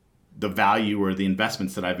the value or the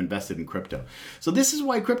investments that I've invested in crypto. So this is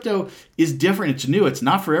why crypto is different. It's new. It's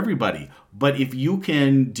not for everybody. But if you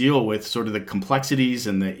can deal with sort of the complexities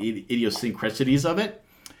and the idiosyncrasies of it,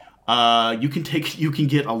 you can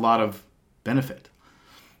get a lot of benefit.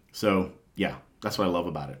 So yeah, that's what I love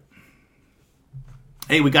about it.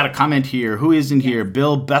 Hey, we got a comment here. Who is in here?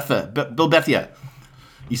 Bill Bethia.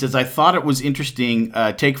 He says, I thought it was interesting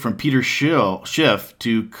take from Peter Schiff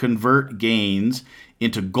to convert gains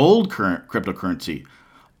into gold cryptocurrency.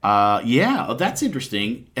 Yeah, that's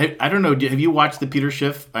interesting. I don't know. Have you watched the Peter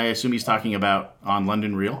Schiff? I assume he's talking about on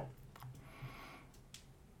London Real.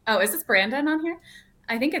 Oh, is this Brandon on here?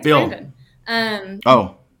 I think it's Bill. Brandon.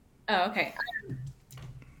 Oh, okay.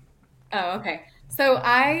 Oh, okay. So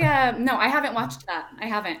no, I haven't watched that. I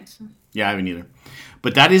haven't. Yeah, I haven't either.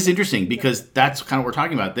 But that is interesting because that's kind of what we're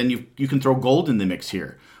talking about. Then you can throw gold in the mix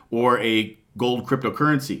here, or a gold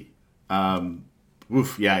cryptocurrency.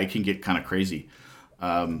 Yeah, it can get kind of crazy.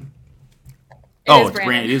 It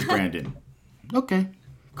is Brandon. Okay,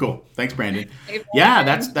 cool. Thanks, Brandon. Hey, Yeah,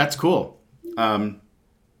 that's cool.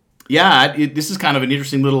 This is kind of an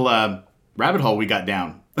interesting little rabbit hole we got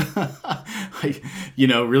down.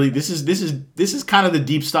 Really, this is kind of the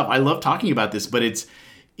deep stuff. I love talking about this, but it's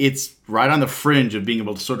right on the fringe of being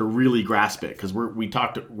able to sort of really grasp it, because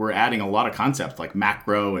we're adding a lot of concepts like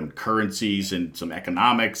macro and currencies and some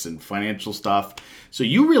economics and financial stuff. So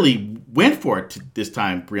you really went for it this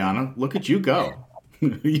time, Brianna. Look at you go.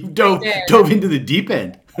 You dove into the deep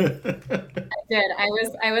end. I did.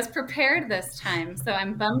 I was prepared this time, so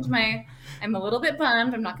I'm a little bit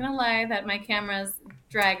bummed. I'm not gonna lie that my camera's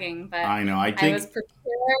dragging, but I know. I was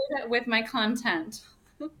prepared with my content.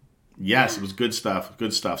 Yes, it was good stuff.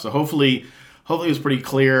 Good stuff. So hopefully it was pretty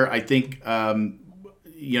clear. I think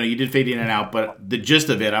you did fade in and out, but the gist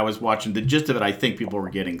of it, I was watching the gist of it. I think people were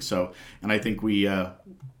getting so, and I think we got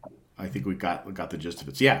the gist of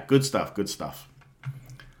it. So yeah, good stuff. Good stuff.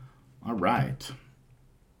 All right.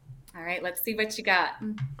 All right, let's see what you got.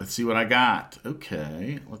 Let's see what I got.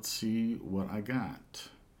 Okay, let's see what I got.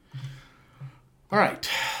 All right,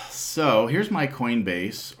 so here's my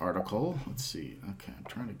Coinbase article. Let's see. Okay, I'm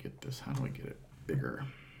trying to get this. How do I get it bigger?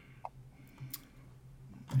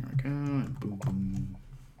 There we go. And boom, boom.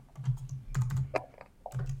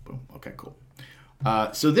 Boom. Okay, cool.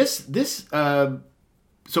 So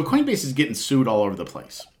Coinbase is getting sued all over the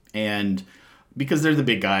place, and because they're the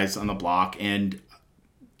big guys on the block, and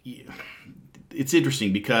it's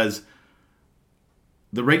interesting because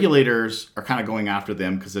the regulators are kind of going after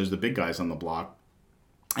them because there's the big guys on the block,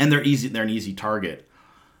 and they're an easy target.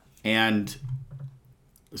 And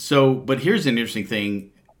so, but here's an interesting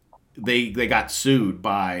thing. They got sued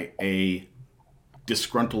by a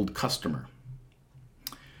disgruntled customer.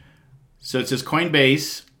 So it says a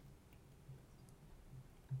Coinbase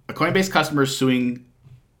customer is suing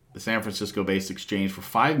the San Francisco-based exchange for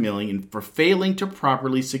 $5 million for failing to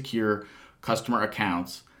properly secure customer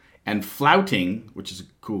accounts and flouting, which is a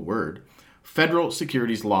cool word, federal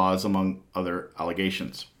securities laws, among other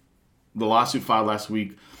allegations. The lawsuit filed last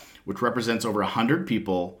week, which represents over 100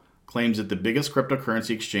 people, claims that the biggest cryptocurrency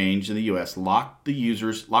exchange in the U.S. locked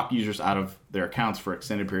users out of their accounts for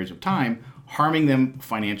extended periods of time, harming them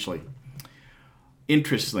financially.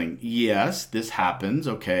 Interesting. Yes, this happens.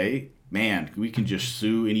 Okay. Man, we can just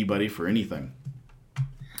sue anybody for anything.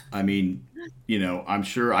 I mean, I'm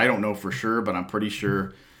sure, I don't know for sure, but I'm pretty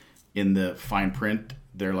sure in the fine print,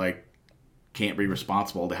 they're like, can't be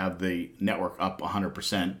responsible to have the network up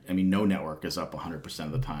 100%. I mean, no network is up 100%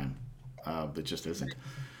 of the time. It just isn't.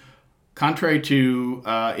 Contrary to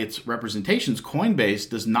its representations, Coinbase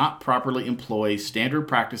does not properly employ standard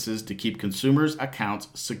practices to keep consumers' accounts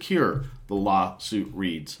secure, the lawsuit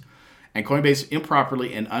reads. And Coinbase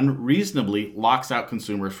improperly and unreasonably locks out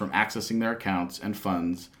consumers from accessing their accounts and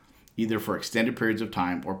funds either for extended periods of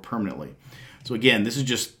time or permanently. So again, this is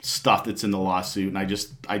just stuff that's in the lawsuit, and I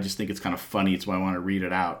just think it's kind of funny. It's why I want to read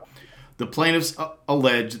it out. The plaintiffs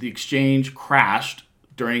allege the exchange crashed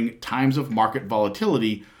during times of market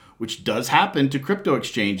volatility, which does happen to crypto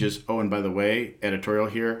exchanges. Oh, and by the way, editorial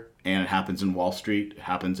here, and it happens in Wall Street, it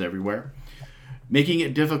happens everywhere, making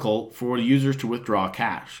it difficult for users to withdraw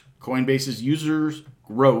cash. Coinbase's users'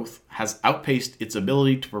 growth has outpaced its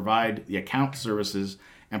ability to provide the account services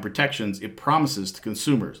and protections it promises to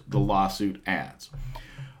consumers, the lawsuit adds.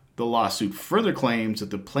 The lawsuit further claims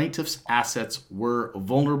that the plaintiff's assets were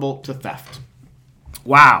vulnerable to theft.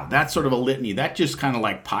 Wow, that's sort of a litany. That's just kind of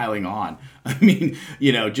like piling on. I mean,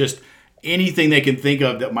 just anything they can think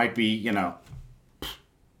of that might be,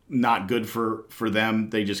 not good for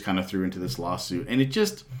them, they just kind of threw into this lawsuit. And it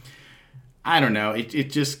just, I don't know,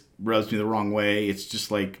 it just rubs me the wrong way. It's just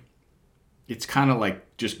like, it's kind of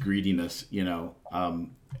like just greediness,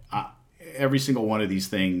 every single one of these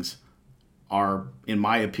things are, in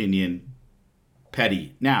my opinion,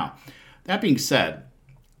 petty. Now, that being said,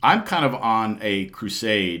 I'm kind of on a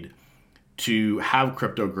crusade to have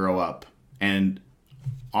crypto grow up. And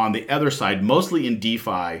on the other side, mostly in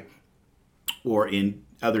DeFi or in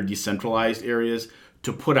other decentralized areas,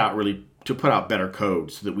 to put out better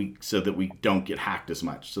code so that we don't get hacked as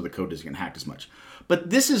much, so the code doesn't get hacked as much. But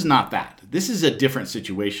this is not that. This is a different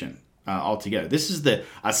situation altogether. This is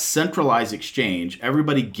a centralized exchange.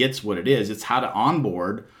 Everybody gets what it is. It's how to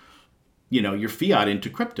onboard, your fiat into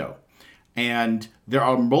crypto. And there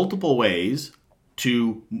are multiple ways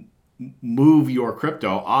to move your crypto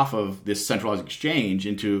off of this centralized exchange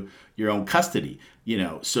into your own custody.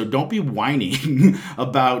 So don't be whining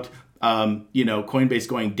about Coinbase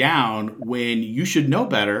going down when you should know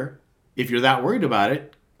better. If you're that worried about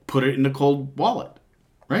it, put it in a cold wallet,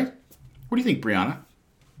 right? What do you think, Brianna?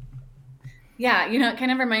 Yeah, it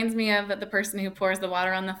kind of reminds me of the person who pours the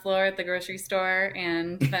water on the floor at the grocery store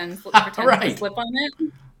and then pretends to slip on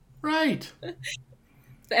it. Right.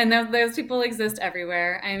 And those people exist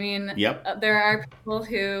everywhere. I mean, Yep. There are people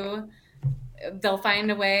who they'll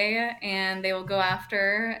find a way and they will go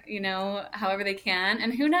after, however they can.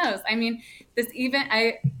 And who knows? I mean,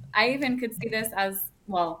 I even could see this as,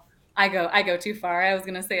 well, I go too far. I was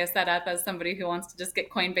going to say a setup as somebody who wants to just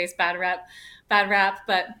get Coinbase bad rap,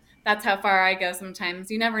 but that's how far I go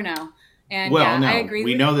sometimes. You never know. And well, no, I agree.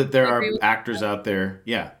 We know that there are actors out there,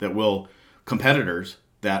 competitors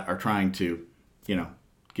that are trying to,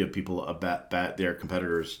 give people their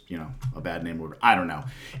competitors, a bad name. I don't know.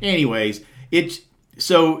 Anyways, it's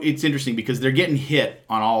interesting because they're getting hit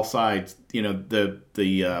on all sides.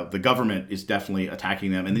 The government is definitely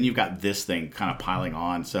attacking them, and then you've got this thing kind of piling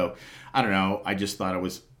on. So I don't know. I just thought it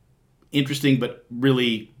was interesting, but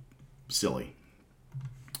really silly.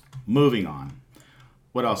 Moving on.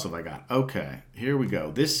 What else have I got? Okay, here we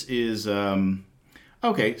go. This is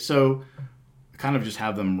okay. So I kind of just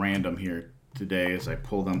have them random here today as I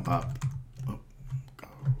pull them up.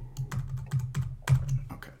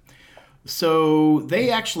 Okay. So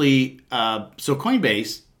they actually, so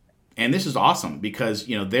Coinbase, and this is awesome because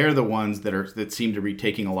they're the ones that seem to be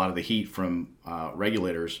taking a lot of the heat from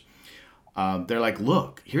regulators. They're like,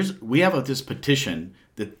 look, we have this petition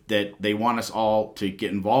that they want us all to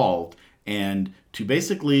get involved and to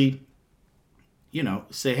basically,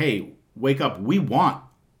 say, hey, wake up. We want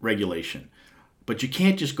regulation, but you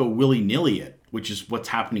can't just go willy-nilly it, which is what's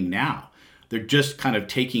happening now. They're just kind of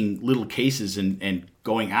taking little cases and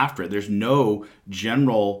going after it. There's no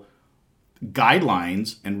general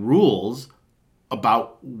guidelines and rules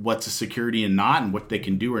about what's a security and not and what they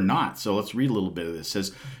can do or not. So let's read a little bit of this. It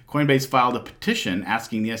says, Coinbase filed a petition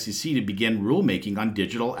asking the SEC to begin rulemaking on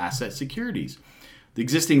digital asset securities. The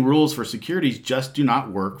existing rules for securities just do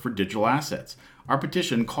not work for digital assets. Our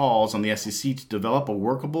petition calls on the SEC to develop a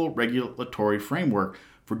workable regulatory framework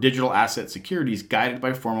for digital asset securities guided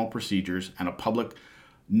by formal procedures and a public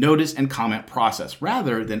notice and comment process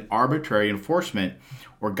rather than arbitrary enforcement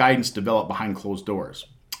or guidance developed behind closed doors.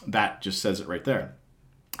 That just says it right there.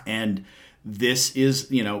 And this is,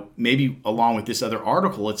 maybe along with this other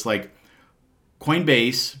article, it's like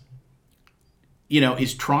Coinbase,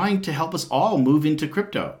 is trying to help us all move into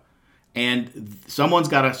crypto. And someone's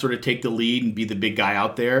got to sort of take the lead and be the big guy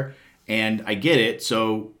out there. And I get it.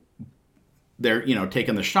 So they're,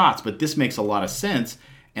 taking the shots, but this makes a lot of sense.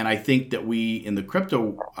 And I think that we in the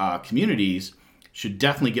crypto communities should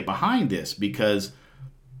definitely get behind this, because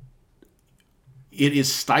it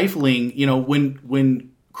is stifling,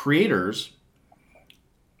 when creators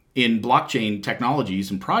in blockchain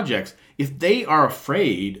technologies and projects, if they are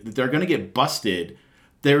afraid that they're going to get busted,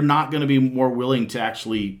 they're not going to be more willing to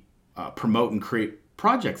actually promote and create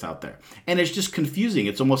projects out there. And it's just confusing.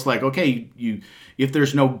 It's almost like, okay, if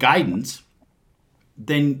there's no guidance,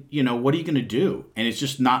 then, what are you going to do? And it's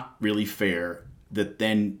just not really fair that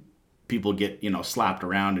then people get, slapped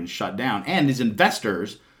around and shut down. And as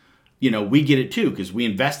investors, we get it too, because we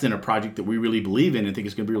invest in a project that we really believe in and think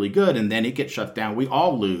is going to be really good, and then it gets shut down. We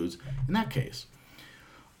all lose in that case.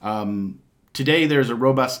 Today, there's a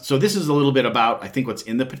robust... So this is a little bit about, I think, what's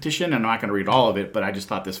in the petition. I'm not going to read all of it, but I just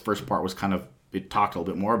thought this first part was kind of... It talked a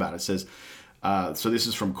little bit more about it. It says... so this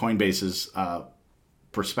is from Coinbase's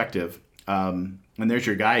perspective. And there's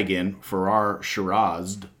your guy again, Farrar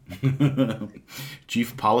Shiraz,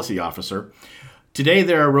 Chief Policy Officer. Today,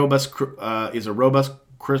 there is a robust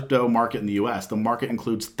crypto market in the U.S. The market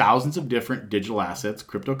includes thousands of different digital assets,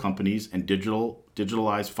 crypto companies, and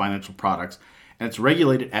digitalized financial products, and it's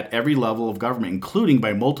regulated at every level of government, including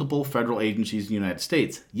by multiple federal agencies in the United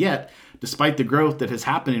States. Yet, despite the growth that has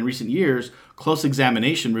happened in recent years, close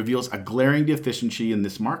examination reveals a glaring deficiency in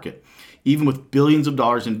this market. Even with billions of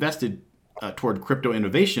dollars invested toward crypto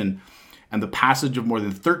innovation and the passage of more than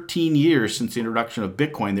 13 years since the introduction of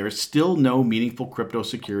Bitcoin, there is still no meaningful crypto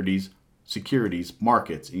securities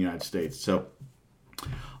markets in the United States. So,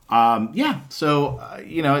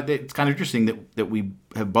 it's kind of interesting that we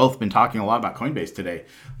have both been talking a lot about Coinbase today,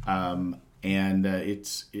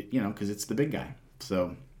 it's because it's the big guy.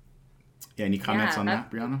 So, yeah, any comments on that,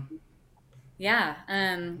 Brianna? Yeah,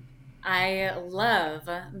 I love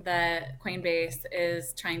that Coinbase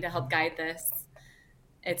is trying to help guide this.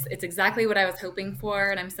 It's exactly what I was hoping for,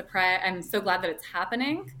 and I'm surprised. I'm so glad that it's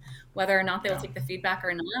happening, whether or not they'll take the feedback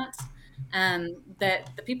or not. That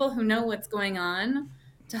the people who know what's going on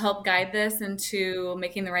to help guide this into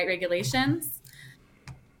making the right regulations.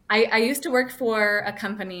 I used to work for a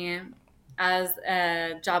company as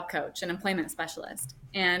a job coach, an employment specialist,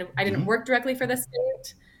 and I didn't work directly for the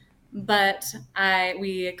state, but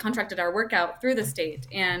we contracted our work out through the state,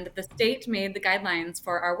 and the state made the guidelines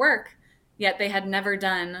for our work, yet they had never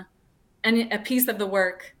done a piece of the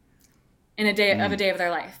work in a day of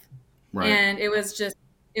their life. Right. And it was just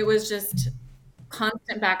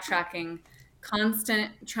constant backtracking,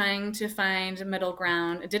 constant trying to find middle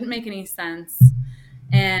ground. It didn't make any sense.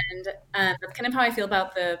 And that's kind of how I feel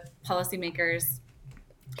about the policymakers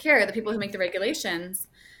here, the people who make the regulations.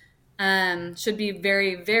 Should be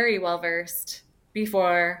very, very well versed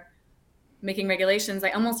before making regulations. I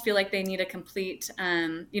almost feel like they need a complete,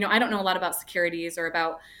 I don't know a lot about securities or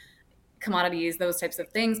about commodities, those types of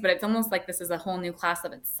things, but it's almost like this is a whole new class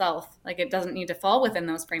of itself. Like it doesn't need to fall within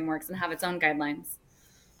those frameworks and have its own guidelines.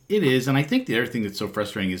 It is, and I think the other thing that's so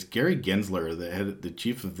frustrating is Gary Gensler, the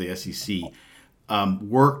chief of the SEC,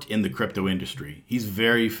 worked in the crypto industry. He's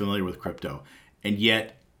very familiar with crypto, and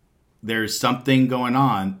yet there's something going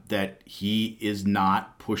on that he is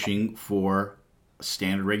not pushing for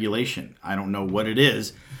standard regulation. I don't know what it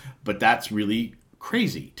is, but that's really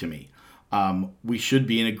crazy to me. We should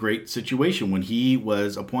be in a great situation. When he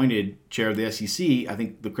was appointed chair of the SEC, I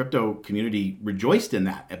think the crypto community rejoiced in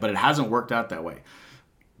that, but it hasn't worked out that way.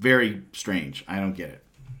 Very strange. I don't get it.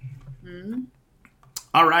 Mm-hmm.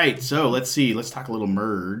 All right, so let's see. Let's talk a little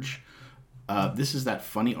merge. This is that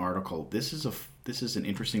funny article. This is an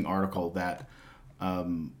interesting article that.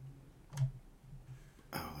 Let's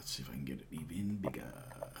see if I can get it even bigger.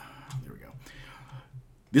 There we go.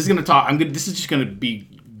 This is going to talk. This is just going to be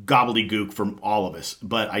gobbledygook from all of us,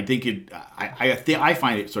 but I think I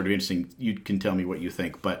find it sort of interesting. You can tell me what you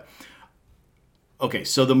think, but okay.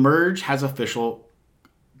 So the merge has official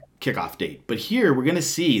kickoff date, but here we're going to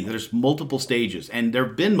see that there's multiple stages, and there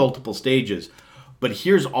have been multiple stages. But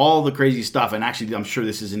here's all the crazy stuff, and actually I'm sure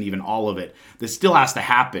this isn't even all of it. This still has to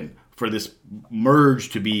happen for this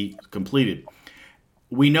merge to be completed.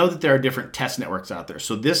 We know that there are different test networks out there.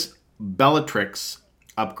 So this Bellatrix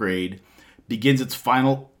upgrade begins its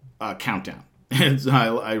final countdown. And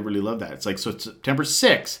I really love that. It's like, so it's September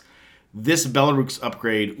 6th, this Bellatrix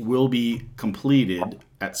upgrade will be completed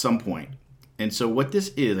at some point. And so what this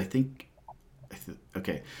is, I think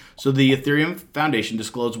Okay, so the Ethereum Foundation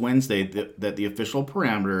disclosed Wednesday that the official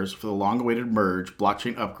parameters for the long-awaited merge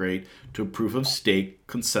blockchain upgrade to a proof-of-stake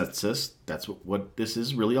consensus, that's what this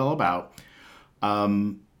is really all about.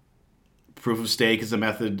 Proof-of-stake is a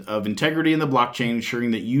method of integrity in the blockchain, ensuring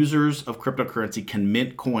that users of cryptocurrency can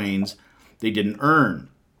mint coins they didn't earn.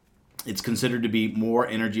 It's considered to be more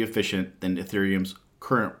energy efficient than Ethereum's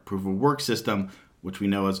current proof-of-work system, which we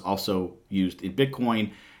know is also used in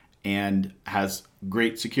Bitcoin and has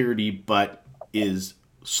great security, but is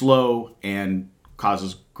slow and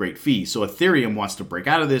causes great fees. So Ethereum wants to break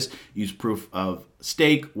out of this, use proof of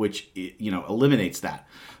stake, which eliminates that.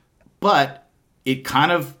 But it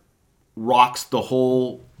kind of rocks the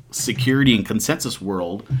whole security and consensus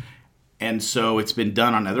world. And so it's been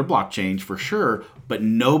done on other blockchains for sure, but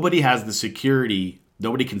nobody has the security.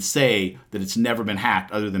 Nobody can say that it's never been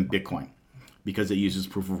hacked other than Bitcoin because it uses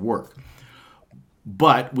proof of work.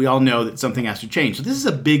 But we all know that something has to change. So this is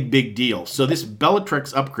a big, big deal. So this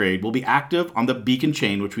Bellatrix upgrade will be active on the Beacon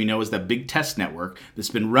chain, which we know is that big test network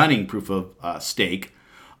that's been running proof of stake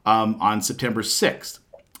on September 6th.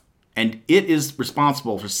 And it is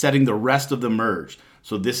responsible for setting the rest of the merge.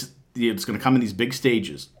 So it's going to come in these big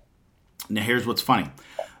stages. Now here's what's funny.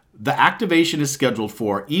 The activation is scheduled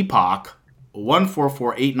for Epoch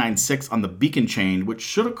 144896 on the Beacon chain, which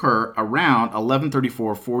should occur around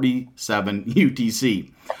 11:34:47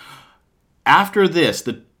 UTC. After this,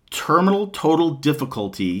 the terminal total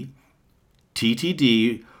difficulty,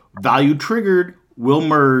 TTD, value triggered will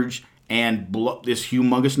merge and this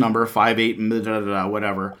humongous number, 58,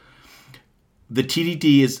 whatever. The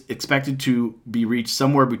TTD is expected to be reached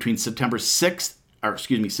somewhere between September 10th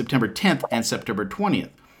and September 20th.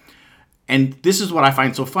 And this is what I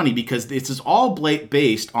find so funny because this is all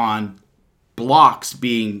based on blocks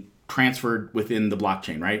being transferred within the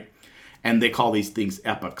blockchain, right? And they call these things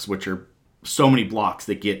epochs, which are so many blocks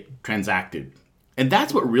that get transacted. And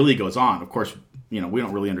that's what really goes on. Of course, we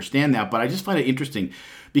don't really understand that, but I just find it interesting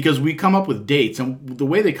because we come up with dates. And the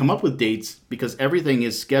way they come up with dates, because everything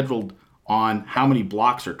is scheduled on how many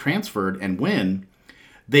blocks are transferred and when,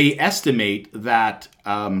 they estimate that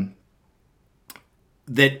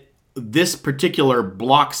that this particular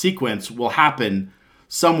block sequence will happen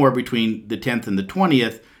somewhere between the 10th and the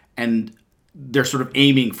 20th, and they're sort of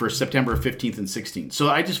aiming for September 15th and 16th. So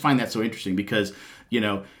I just find that so interesting because,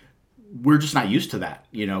 we're just not used to that.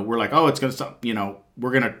 We're like, oh, it's going to stop,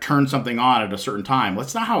 we're going to turn something on at a certain time. Well,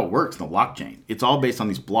 that's not how it works in the blockchain. It's all based on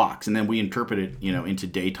these blocks, and then we interpret it, into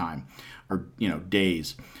daytime or,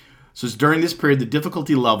 days. So during this period, the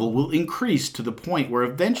difficulty level will increase to the point where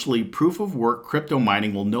eventually proof of work crypto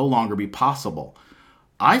mining will no longer be possible.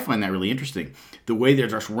 I find that really interesting. The way they're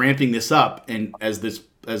just ramping this up, and as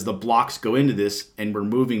the blocks go into this, and we're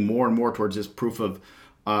moving more and more towards this proof of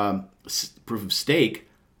stake,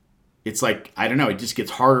 it's like, I don't know, it just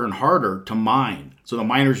gets harder and harder to mine. So the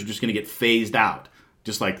miners are just going to get phased out,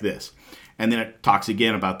 just like this. And then it talks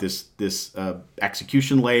again about this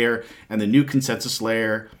execution layer and the new consensus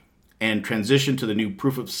layer, and transition to the new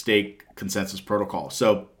proof of stake consensus protocol.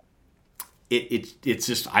 So it's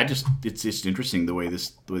just interesting the way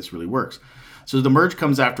this really works. So the merge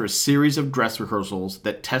comes after a series of dress rehearsals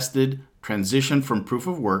that tested transition from proof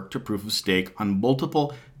of work to proof of stake on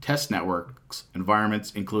multiple test networks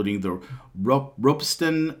environments, including the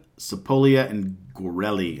Ropsten, Sepolia, and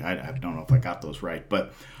Gorelli. I don't know if I got those right,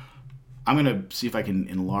 but I'm going to see if I can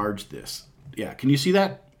enlarge this. Yeah, can you see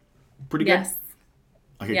that? Pretty good? Yes.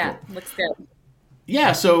 Okay, yeah, cool. Looks good.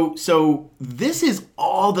 Yeah, so this is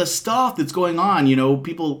all the stuff that's going on.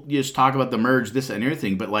 People just talk about the merge, this and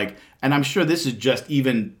everything, but and I'm sure this is just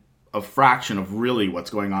even a fraction of really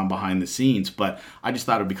what's going on behind the scenes. But I just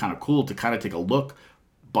thought it'd be kind of cool to kind of take a look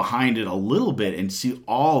behind it a little bit and see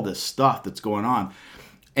all the stuff that's going on.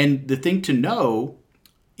 And the thing to know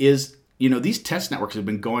is, these test networks have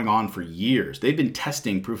been going on for years. They've been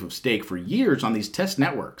testing proof of stake for years on these test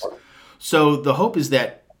networks. So the hope is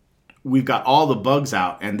that we've got all the bugs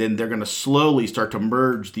out, and then they're going to slowly start to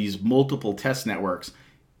merge these multiple test networks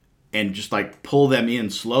and just pull them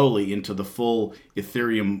in slowly into the full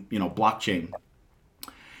Ethereum, blockchain.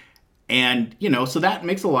 And, so that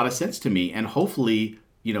makes a lot of sense to me. And hopefully,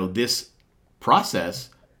 this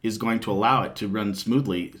process is going to allow it to run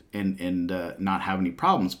smoothly and not have any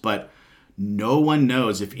problems. But no one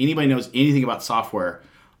knows. If anybody knows anything about software,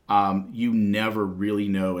 you never really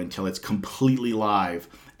know until it's completely live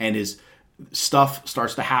and stuff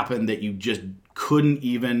starts to happen that you just couldn't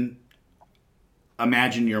even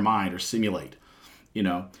imagine in your mind or simulate,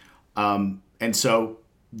 and so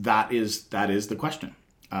that is the question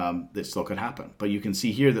that still could happen. But you can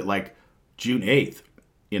see here that June 8th,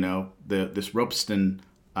 this Ropsten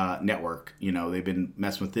network. They've been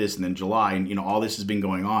messing with this, and then July, and all this has been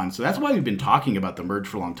going on. So that's why we've been talking about the merge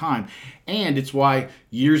for a long time, and it's why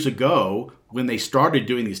years ago when they started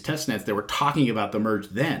doing these test nets, they were talking about the merge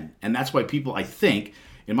then, and that's why people, I think,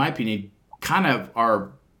 in my opinion, kind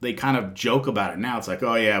of joke about it now. It's like,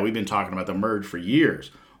 oh yeah, we've been talking about the merge for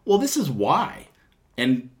years. Well, this is why,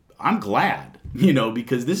 and I'm glad,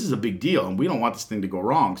 because this is a big deal, and we don't want this thing to go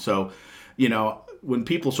wrong. So, when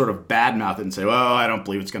people sort of badmouth it and say, well, I don't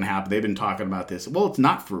believe it's going to happen, they've been talking about this. Well, they're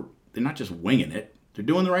not just winging it. They're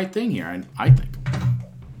doing the right thing here, and I think.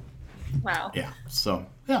 Wow. Yeah. So,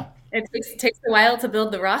 yeah. It takes a while to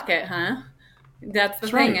build the rocket, huh? That's the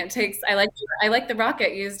thing. Right. It takes. I like the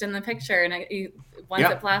rocket used in the picture, and once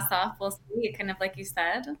it blasts off, we'll see. Kind of like you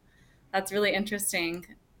said. That's really interesting.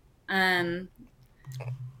 Yeah,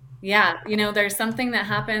 there's something that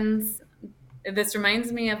happens. This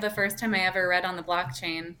reminds me of the first time I ever read on the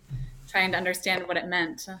blockchain, trying to understand what it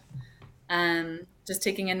meant. Just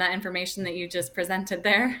taking in that information that you just presented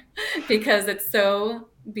there, because it's so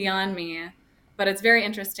beyond me, but it's very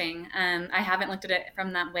interesting. I haven't looked at it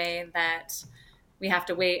from that way, that we have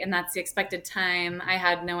to wait, and that's the expected time. I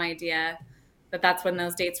had no idea that that's when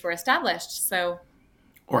those dates were established. So,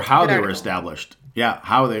 or how they were established. Yeah,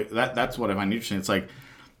 that's what I find interesting. It's like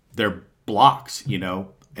they're blocks,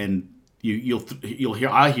 and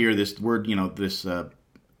I hear this word,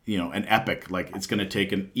 an epoch, like it's going to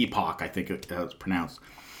take an epoch, I think it's pronounced.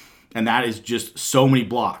 And that is just so many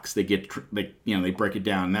blocks. They break it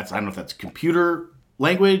down. And I don't know if that's computer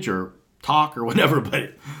language or talk or whatever,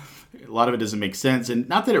 but a lot of it doesn't make sense. And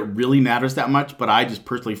not that it really matters that much, but I just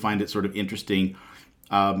personally find it sort of interesting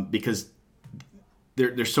because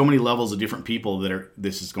there's so many levels of different people that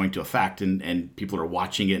this is going to affect, and people are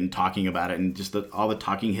watching it and talking about it, and just all the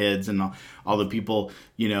talking heads and all the people,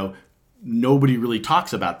 nobody really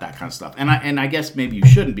talks about that kind of stuff. And I guess maybe you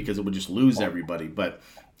shouldn't, because it would just lose everybody. But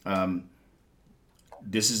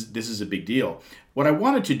this is a big deal. What I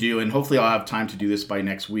wanted to do, and hopefully I'll have time to do this by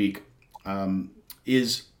next week,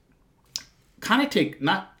 is kind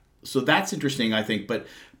of so that's interesting, I think, but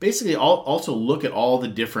basically I'll also look at all the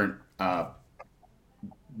different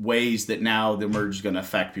ways that now the merge is going to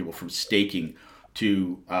affect people, from staking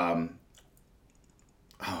to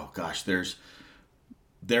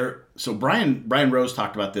so Brian Rose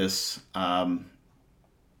talked about this a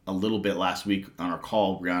little bit last week on our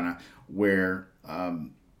call, Brianna, where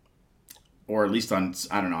or at least on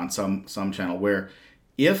some channel, where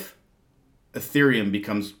if Ethereum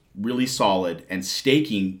becomes really solid and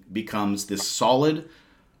staking becomes this solid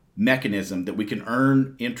mechanism that we can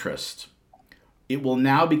earn interest, it will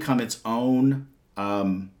now become its own,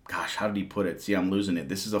 how did he put it? See, I'm losing it.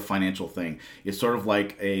 This is a financial thing. It's sort of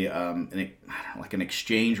like an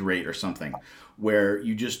exchange rate or something, where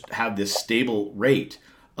you just have this stable rate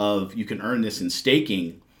of, you can earn this in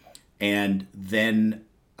staking, and then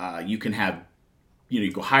you can have,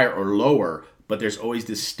 you go higher or lower, but there's always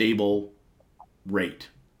this stable rate.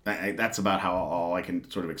 That's about all I can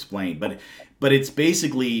sort of explain. But it's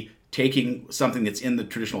basically taking something that's in the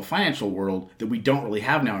traditional financial world that we don't really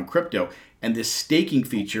have now in crypto, and this staking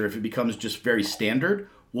feature, if it becomes just very standard,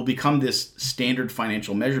 will become this standard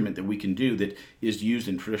financial measurement that we can do that is used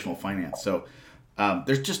in traditional finance. So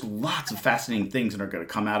there's just lots of fascinating things that are going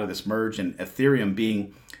to come out of this merge, and Ethereum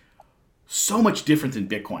being so much different than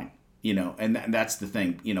Bitcoin, and that's the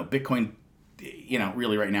thing. Bitcoin,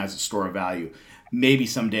 really right now is a store of value. Maybe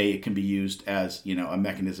someday it can be used as, a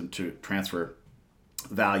mechanism to transfer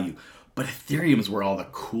value. But Ethereum is where all the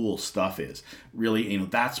cool stuff is. Really,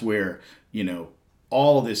 that's where,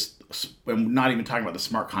 all of this, I'm not even talking about the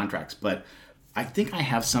smart contracts, but I think I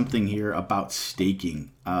have something here about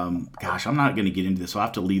staking. I'm not going to get into this. I'll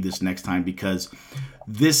have to leave this next time, because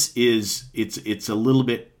it's a little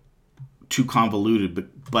bit too convoluted,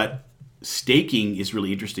 but staking is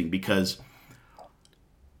really interesting, because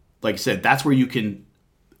like I said, that's where you can,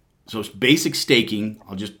 so basic staking,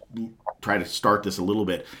 I'll just try to start this a little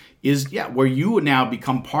bit, is where you would now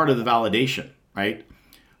become part of the validation, right?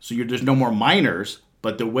 So there's no more miners,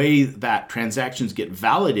 but the way that transactions get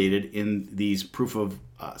validated in these proof of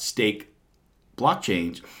stake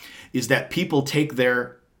blockchains is that people take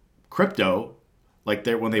their crypto, like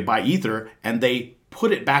when they buy Ether, and they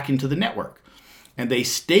put it back into the network, and they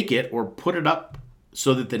stake it or put it up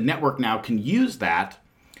so that the network now can use that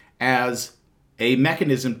as a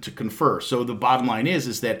mechanism to confer. So the bottom line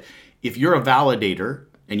is that if you're a validator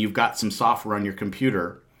and you've got some software on your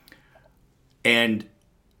computer, and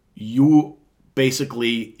you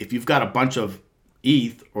basically, if you've got a bunch of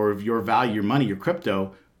ETH, or if your value, your money, your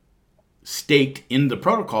crypto, staked in the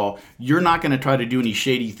protocol, you're not going to try to do any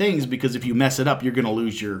shady things, because if you mess it up, you're going to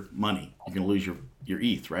lose your money. You're going to lose your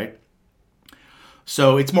ETH, right?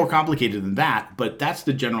 So it's more complicated than that, but that's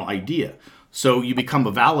the general idea. So you become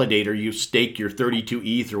a validator, you stake your 32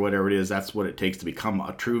 ETH or whatever it is, that's what it takes to become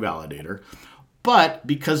a true validator. But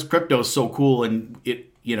because crypto is so cool and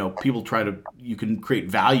people you can create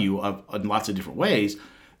value in lots of different ways,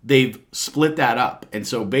 they've split that up. And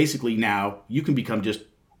so basically now you can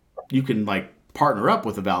partner up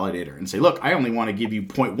with a validator and say, look, I only want to give you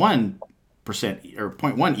 0.1% or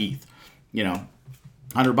 0.1 ETH,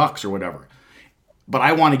 $100 or whatever. But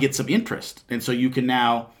I want to get some interest. And so you can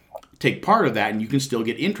now take part of that, and you can still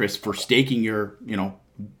get interest for staking your,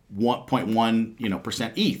 1.1,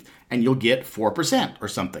 percent ETH, and you'll get 4% or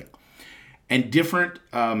something. And different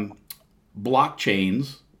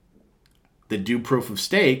blockchains that do proof of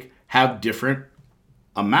stake have different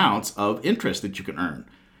amounts of interest that you can earn.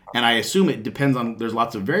 And I assume it depends on, there's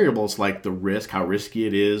lots of variables like the risk, how risky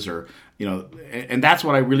it is, or, and that's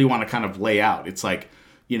what I really want to kind of lay out. It's like,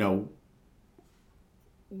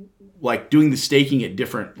 like doing the staking at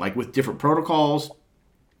different, like with different protocols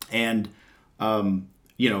and,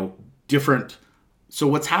 different. So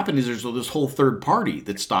what's happened is there's this whole third party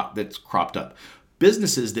that's cropped up.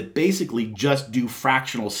 Businesses that basically just do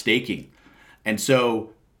fractional staking. And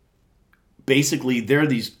so basically they're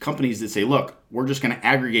these companies that say, look, we're just going to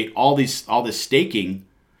aggregate all this staking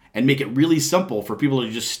and make it really simple for people to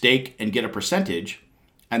just stake and get a percentage.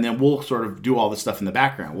 And then we'll sort of do all this stuff in the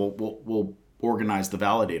background. We'll organize the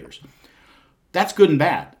validators. That's good and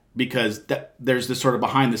bad, because there's this sort of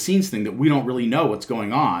behind the scenes thing that we don't really know what's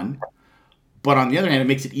going on. But on the other hand, it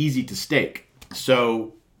makes it easy to stake.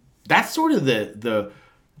 So that's sort of the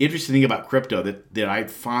interesting thing about crypto that I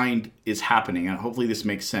find is happening. And hopefully this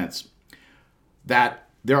makes sense. That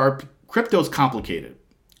crypto's complicated.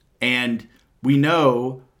 And we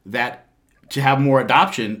know that to have more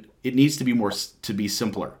adoption, it needs to be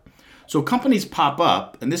simpler. So companies pop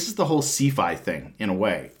up, and this is the whole CeFi thing in a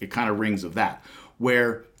way. It kind of rings of that,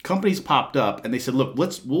 where companies popped up and they said, look,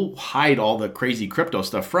 we'll hide all the crazy crypto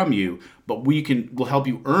stuff from you, but we'll help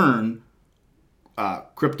you earn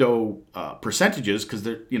crypto percentages, because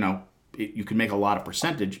you can make a lot of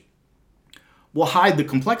percentage. We'll hide the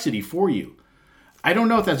complexity for you. I don't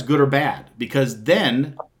know if that's good or bad, because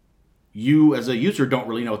then you as a user don't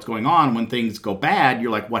really know what's going on. When things go bad,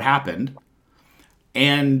 you're like, what happened?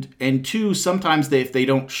 And two, sometimes if they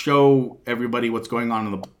don't show everybody what's going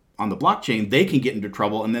on the blockchain, they can get into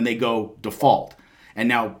trouble, and then they go default, and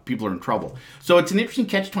now people are in trouble. So it's an interesting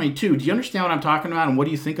catch-22. Do you understand what I'm talking about, and what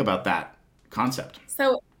do you think about that concept?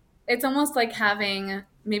 So it's almost like having,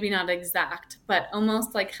 maybe not exact, but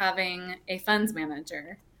almost like having a funds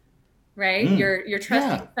manager, right? You're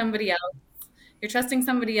trusting somebody else. You're trusting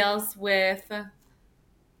somebody else with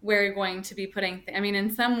where you're going to be putting I mean, in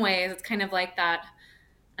some ways, it's kind of like that.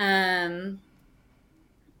 And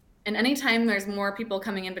anytime there's more people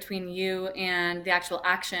coming in between you and the actual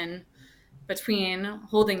action between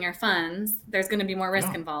holding your funds, there's going to be more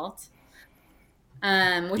risk involved,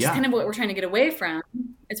 which is kind of what we're trying to get away from.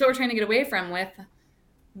 It's what we're trying to get away from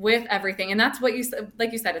with everything. And that's what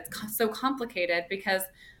like you said, it's so complicated, because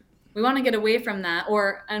we want to get away from that,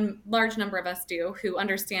 or a large number of us do, who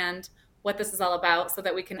understand what this is all about, so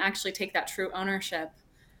that we can actually take that true ownership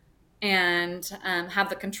and have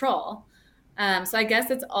the control. So I guess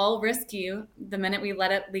it's all risky the minute we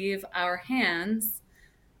let it leave our hands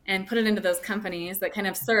and put it into those companies that kind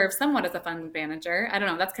of serve somewhat as a fund manager. I don't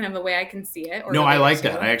know. That's kind of the way I can see it. No, I like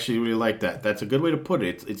that. I actually really like that. That's a good way to put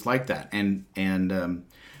it. It's like that. And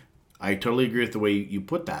I totally agree with the way you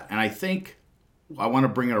put that. And I think I want to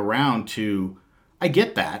bring it around to, I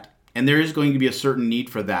get that. And there is going to be a certain need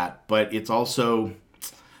for that. But it's also,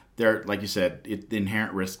 there, like you said, the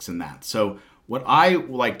inherent risks in that. So what I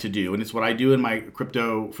like to do, and it's what I do in my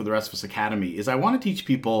Crypto for the Rest of Us Academy, is I want to teach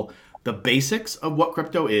people the basics of what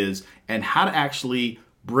crypto is and how to actually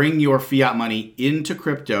bring your fiat money into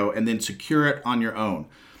crypto and then secure it on your own.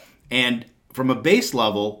 And from a base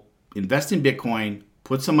level, invest in Bitcoin,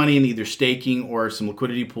 put some money in either staking or some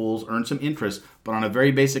liquidity pools, earn some interest, but on a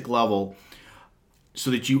very basic level, so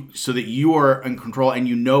that you are in control and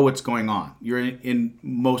you know what's going on. You're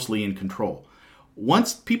mostly in control.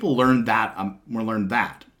 Once people learn that,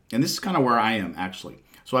 and this is kind of where I am actually.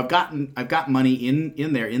 So I've got money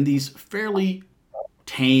in there in these fairly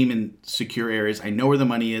tame and secure areas. I know where the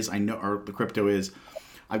money is. I know, or the crypto is.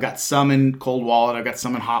 I've got some in cold wallet. I've got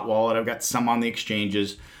some in hot wallet. I've got some on the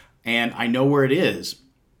exchanges, and I know where it is.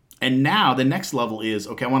 And now the next level is,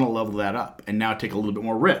 okay, I want to level that up and now take a little bit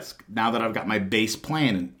more risk now that I've got my base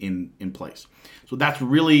plan in place. So that's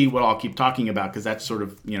really what I'll keep talking about, because that's sort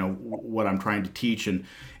of, what I'm trying to teach and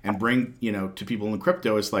bring, to people in the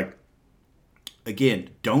crypto. Is like, again,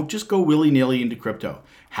 don't just go willy-nilly into crypto.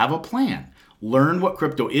 Have a plan. Learn what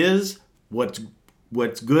crypto is, what's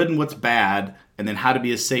good and what's bad, and then how to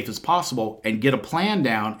be as safe as possible, and get a plan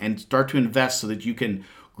down and start to invest so that you can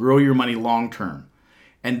grow your money long term.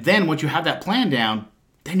 And then once you have that plan down,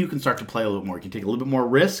 then you can start to play a little more. You can take a little bit more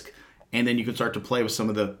risk, and then you can start to play with some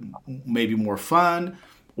of the maybe more fun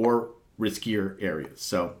or riskier areas.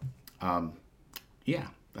 So, yeah,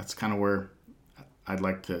 that's kind of where I'd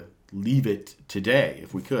like to leave it today,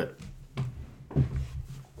 if we could.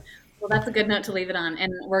 Well, that's a good note to leave it on.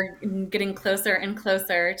 And we're getting closer and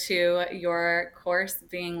closer to your course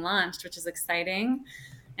being launched, which is exciting.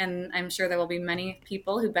 And I'm sure there will be many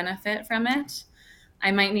people who benefit from it. I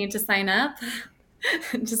might need to sign up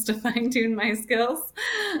just to fine tune my skills.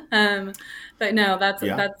 But no,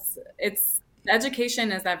 Yeah. it's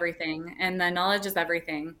education is everything, and the knowledge is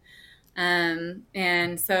everything.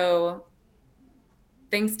 And so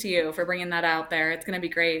thanks to you for bringing that out there. It's going to be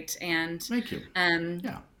great. And Thank you. um,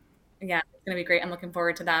 Yeah. yeah, it's going to be great. I'm looking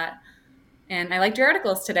forward to that. And I liked your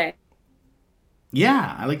articles today.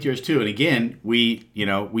 Yeah, I liked yours too. And again, we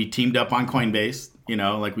teamed up on Coinbase.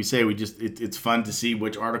 Like we say, it's fun to see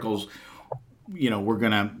which articles we're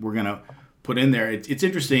gonna put in there. It's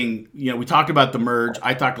interesting. We talked about the merge.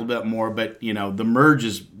 I talked a little bit more, but the merge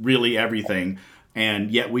is really everything.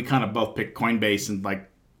 And yet we kind of both picked Coinbase and like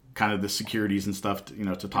kind of the securities and stuff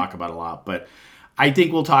to talk about a lot. But I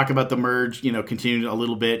think we'll talk about the merge, continue a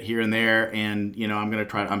little bit here and there. And, I'm going to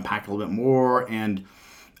try to unpack a little bit more. And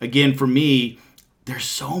again, for me, there's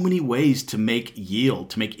so many ways to make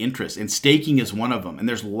yield, to make interest. And staking is one of them. And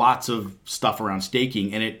there's lots of stuff around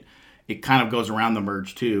staking. And it kind of goes around the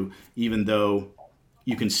merge too, even though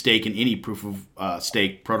you can stake in any proof of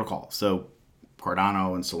stake protocol. So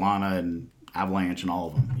Cardano and Solana and Avalanche and all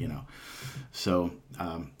of them, So,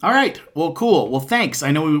 all right. Well, cool. Well, thanks.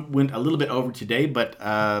 I know we went a little bit over today, but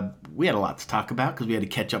we had a lot to talk about because we had to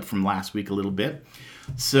catch up from last week a little bit.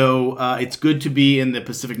 So it's good to be in the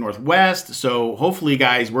Pacific Northwest. So hopefully,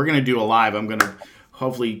 guys, we're going to do a live. I'm going to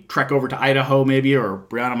hopefully trek over to Idaho maybe, or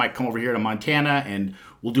Brianna might come over here to Montana, and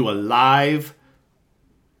we'll do a live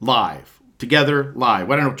together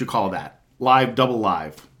live. I don't know what you call that. Live, double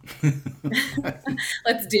live.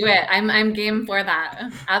 Let's do it. I'm game for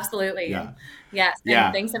that. Absolutely. Yeah. Yes. And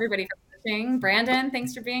Yeah. thanks everybody for watching. Brandon,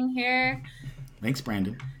 thanks for being here. Thanks,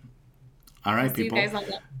 Brandon. All right, See people. you guys on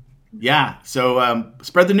the Yeah. So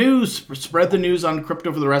spread the news. Spread the news on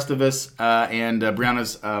crypto for the rest of us. And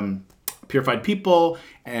Brianna's Purified People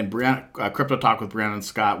and Brianna, Crypto Talk with Brianna and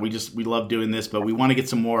Scott. We love doing this, but we want to get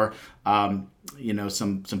some more,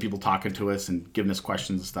 some people talking to us and giving us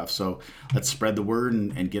questions and stuff. So let's spread the word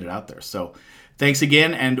and get it out there. So thanks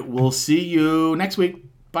again, and we'll see you next week.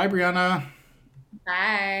 Bye, Brianna.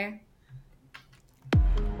 Bye.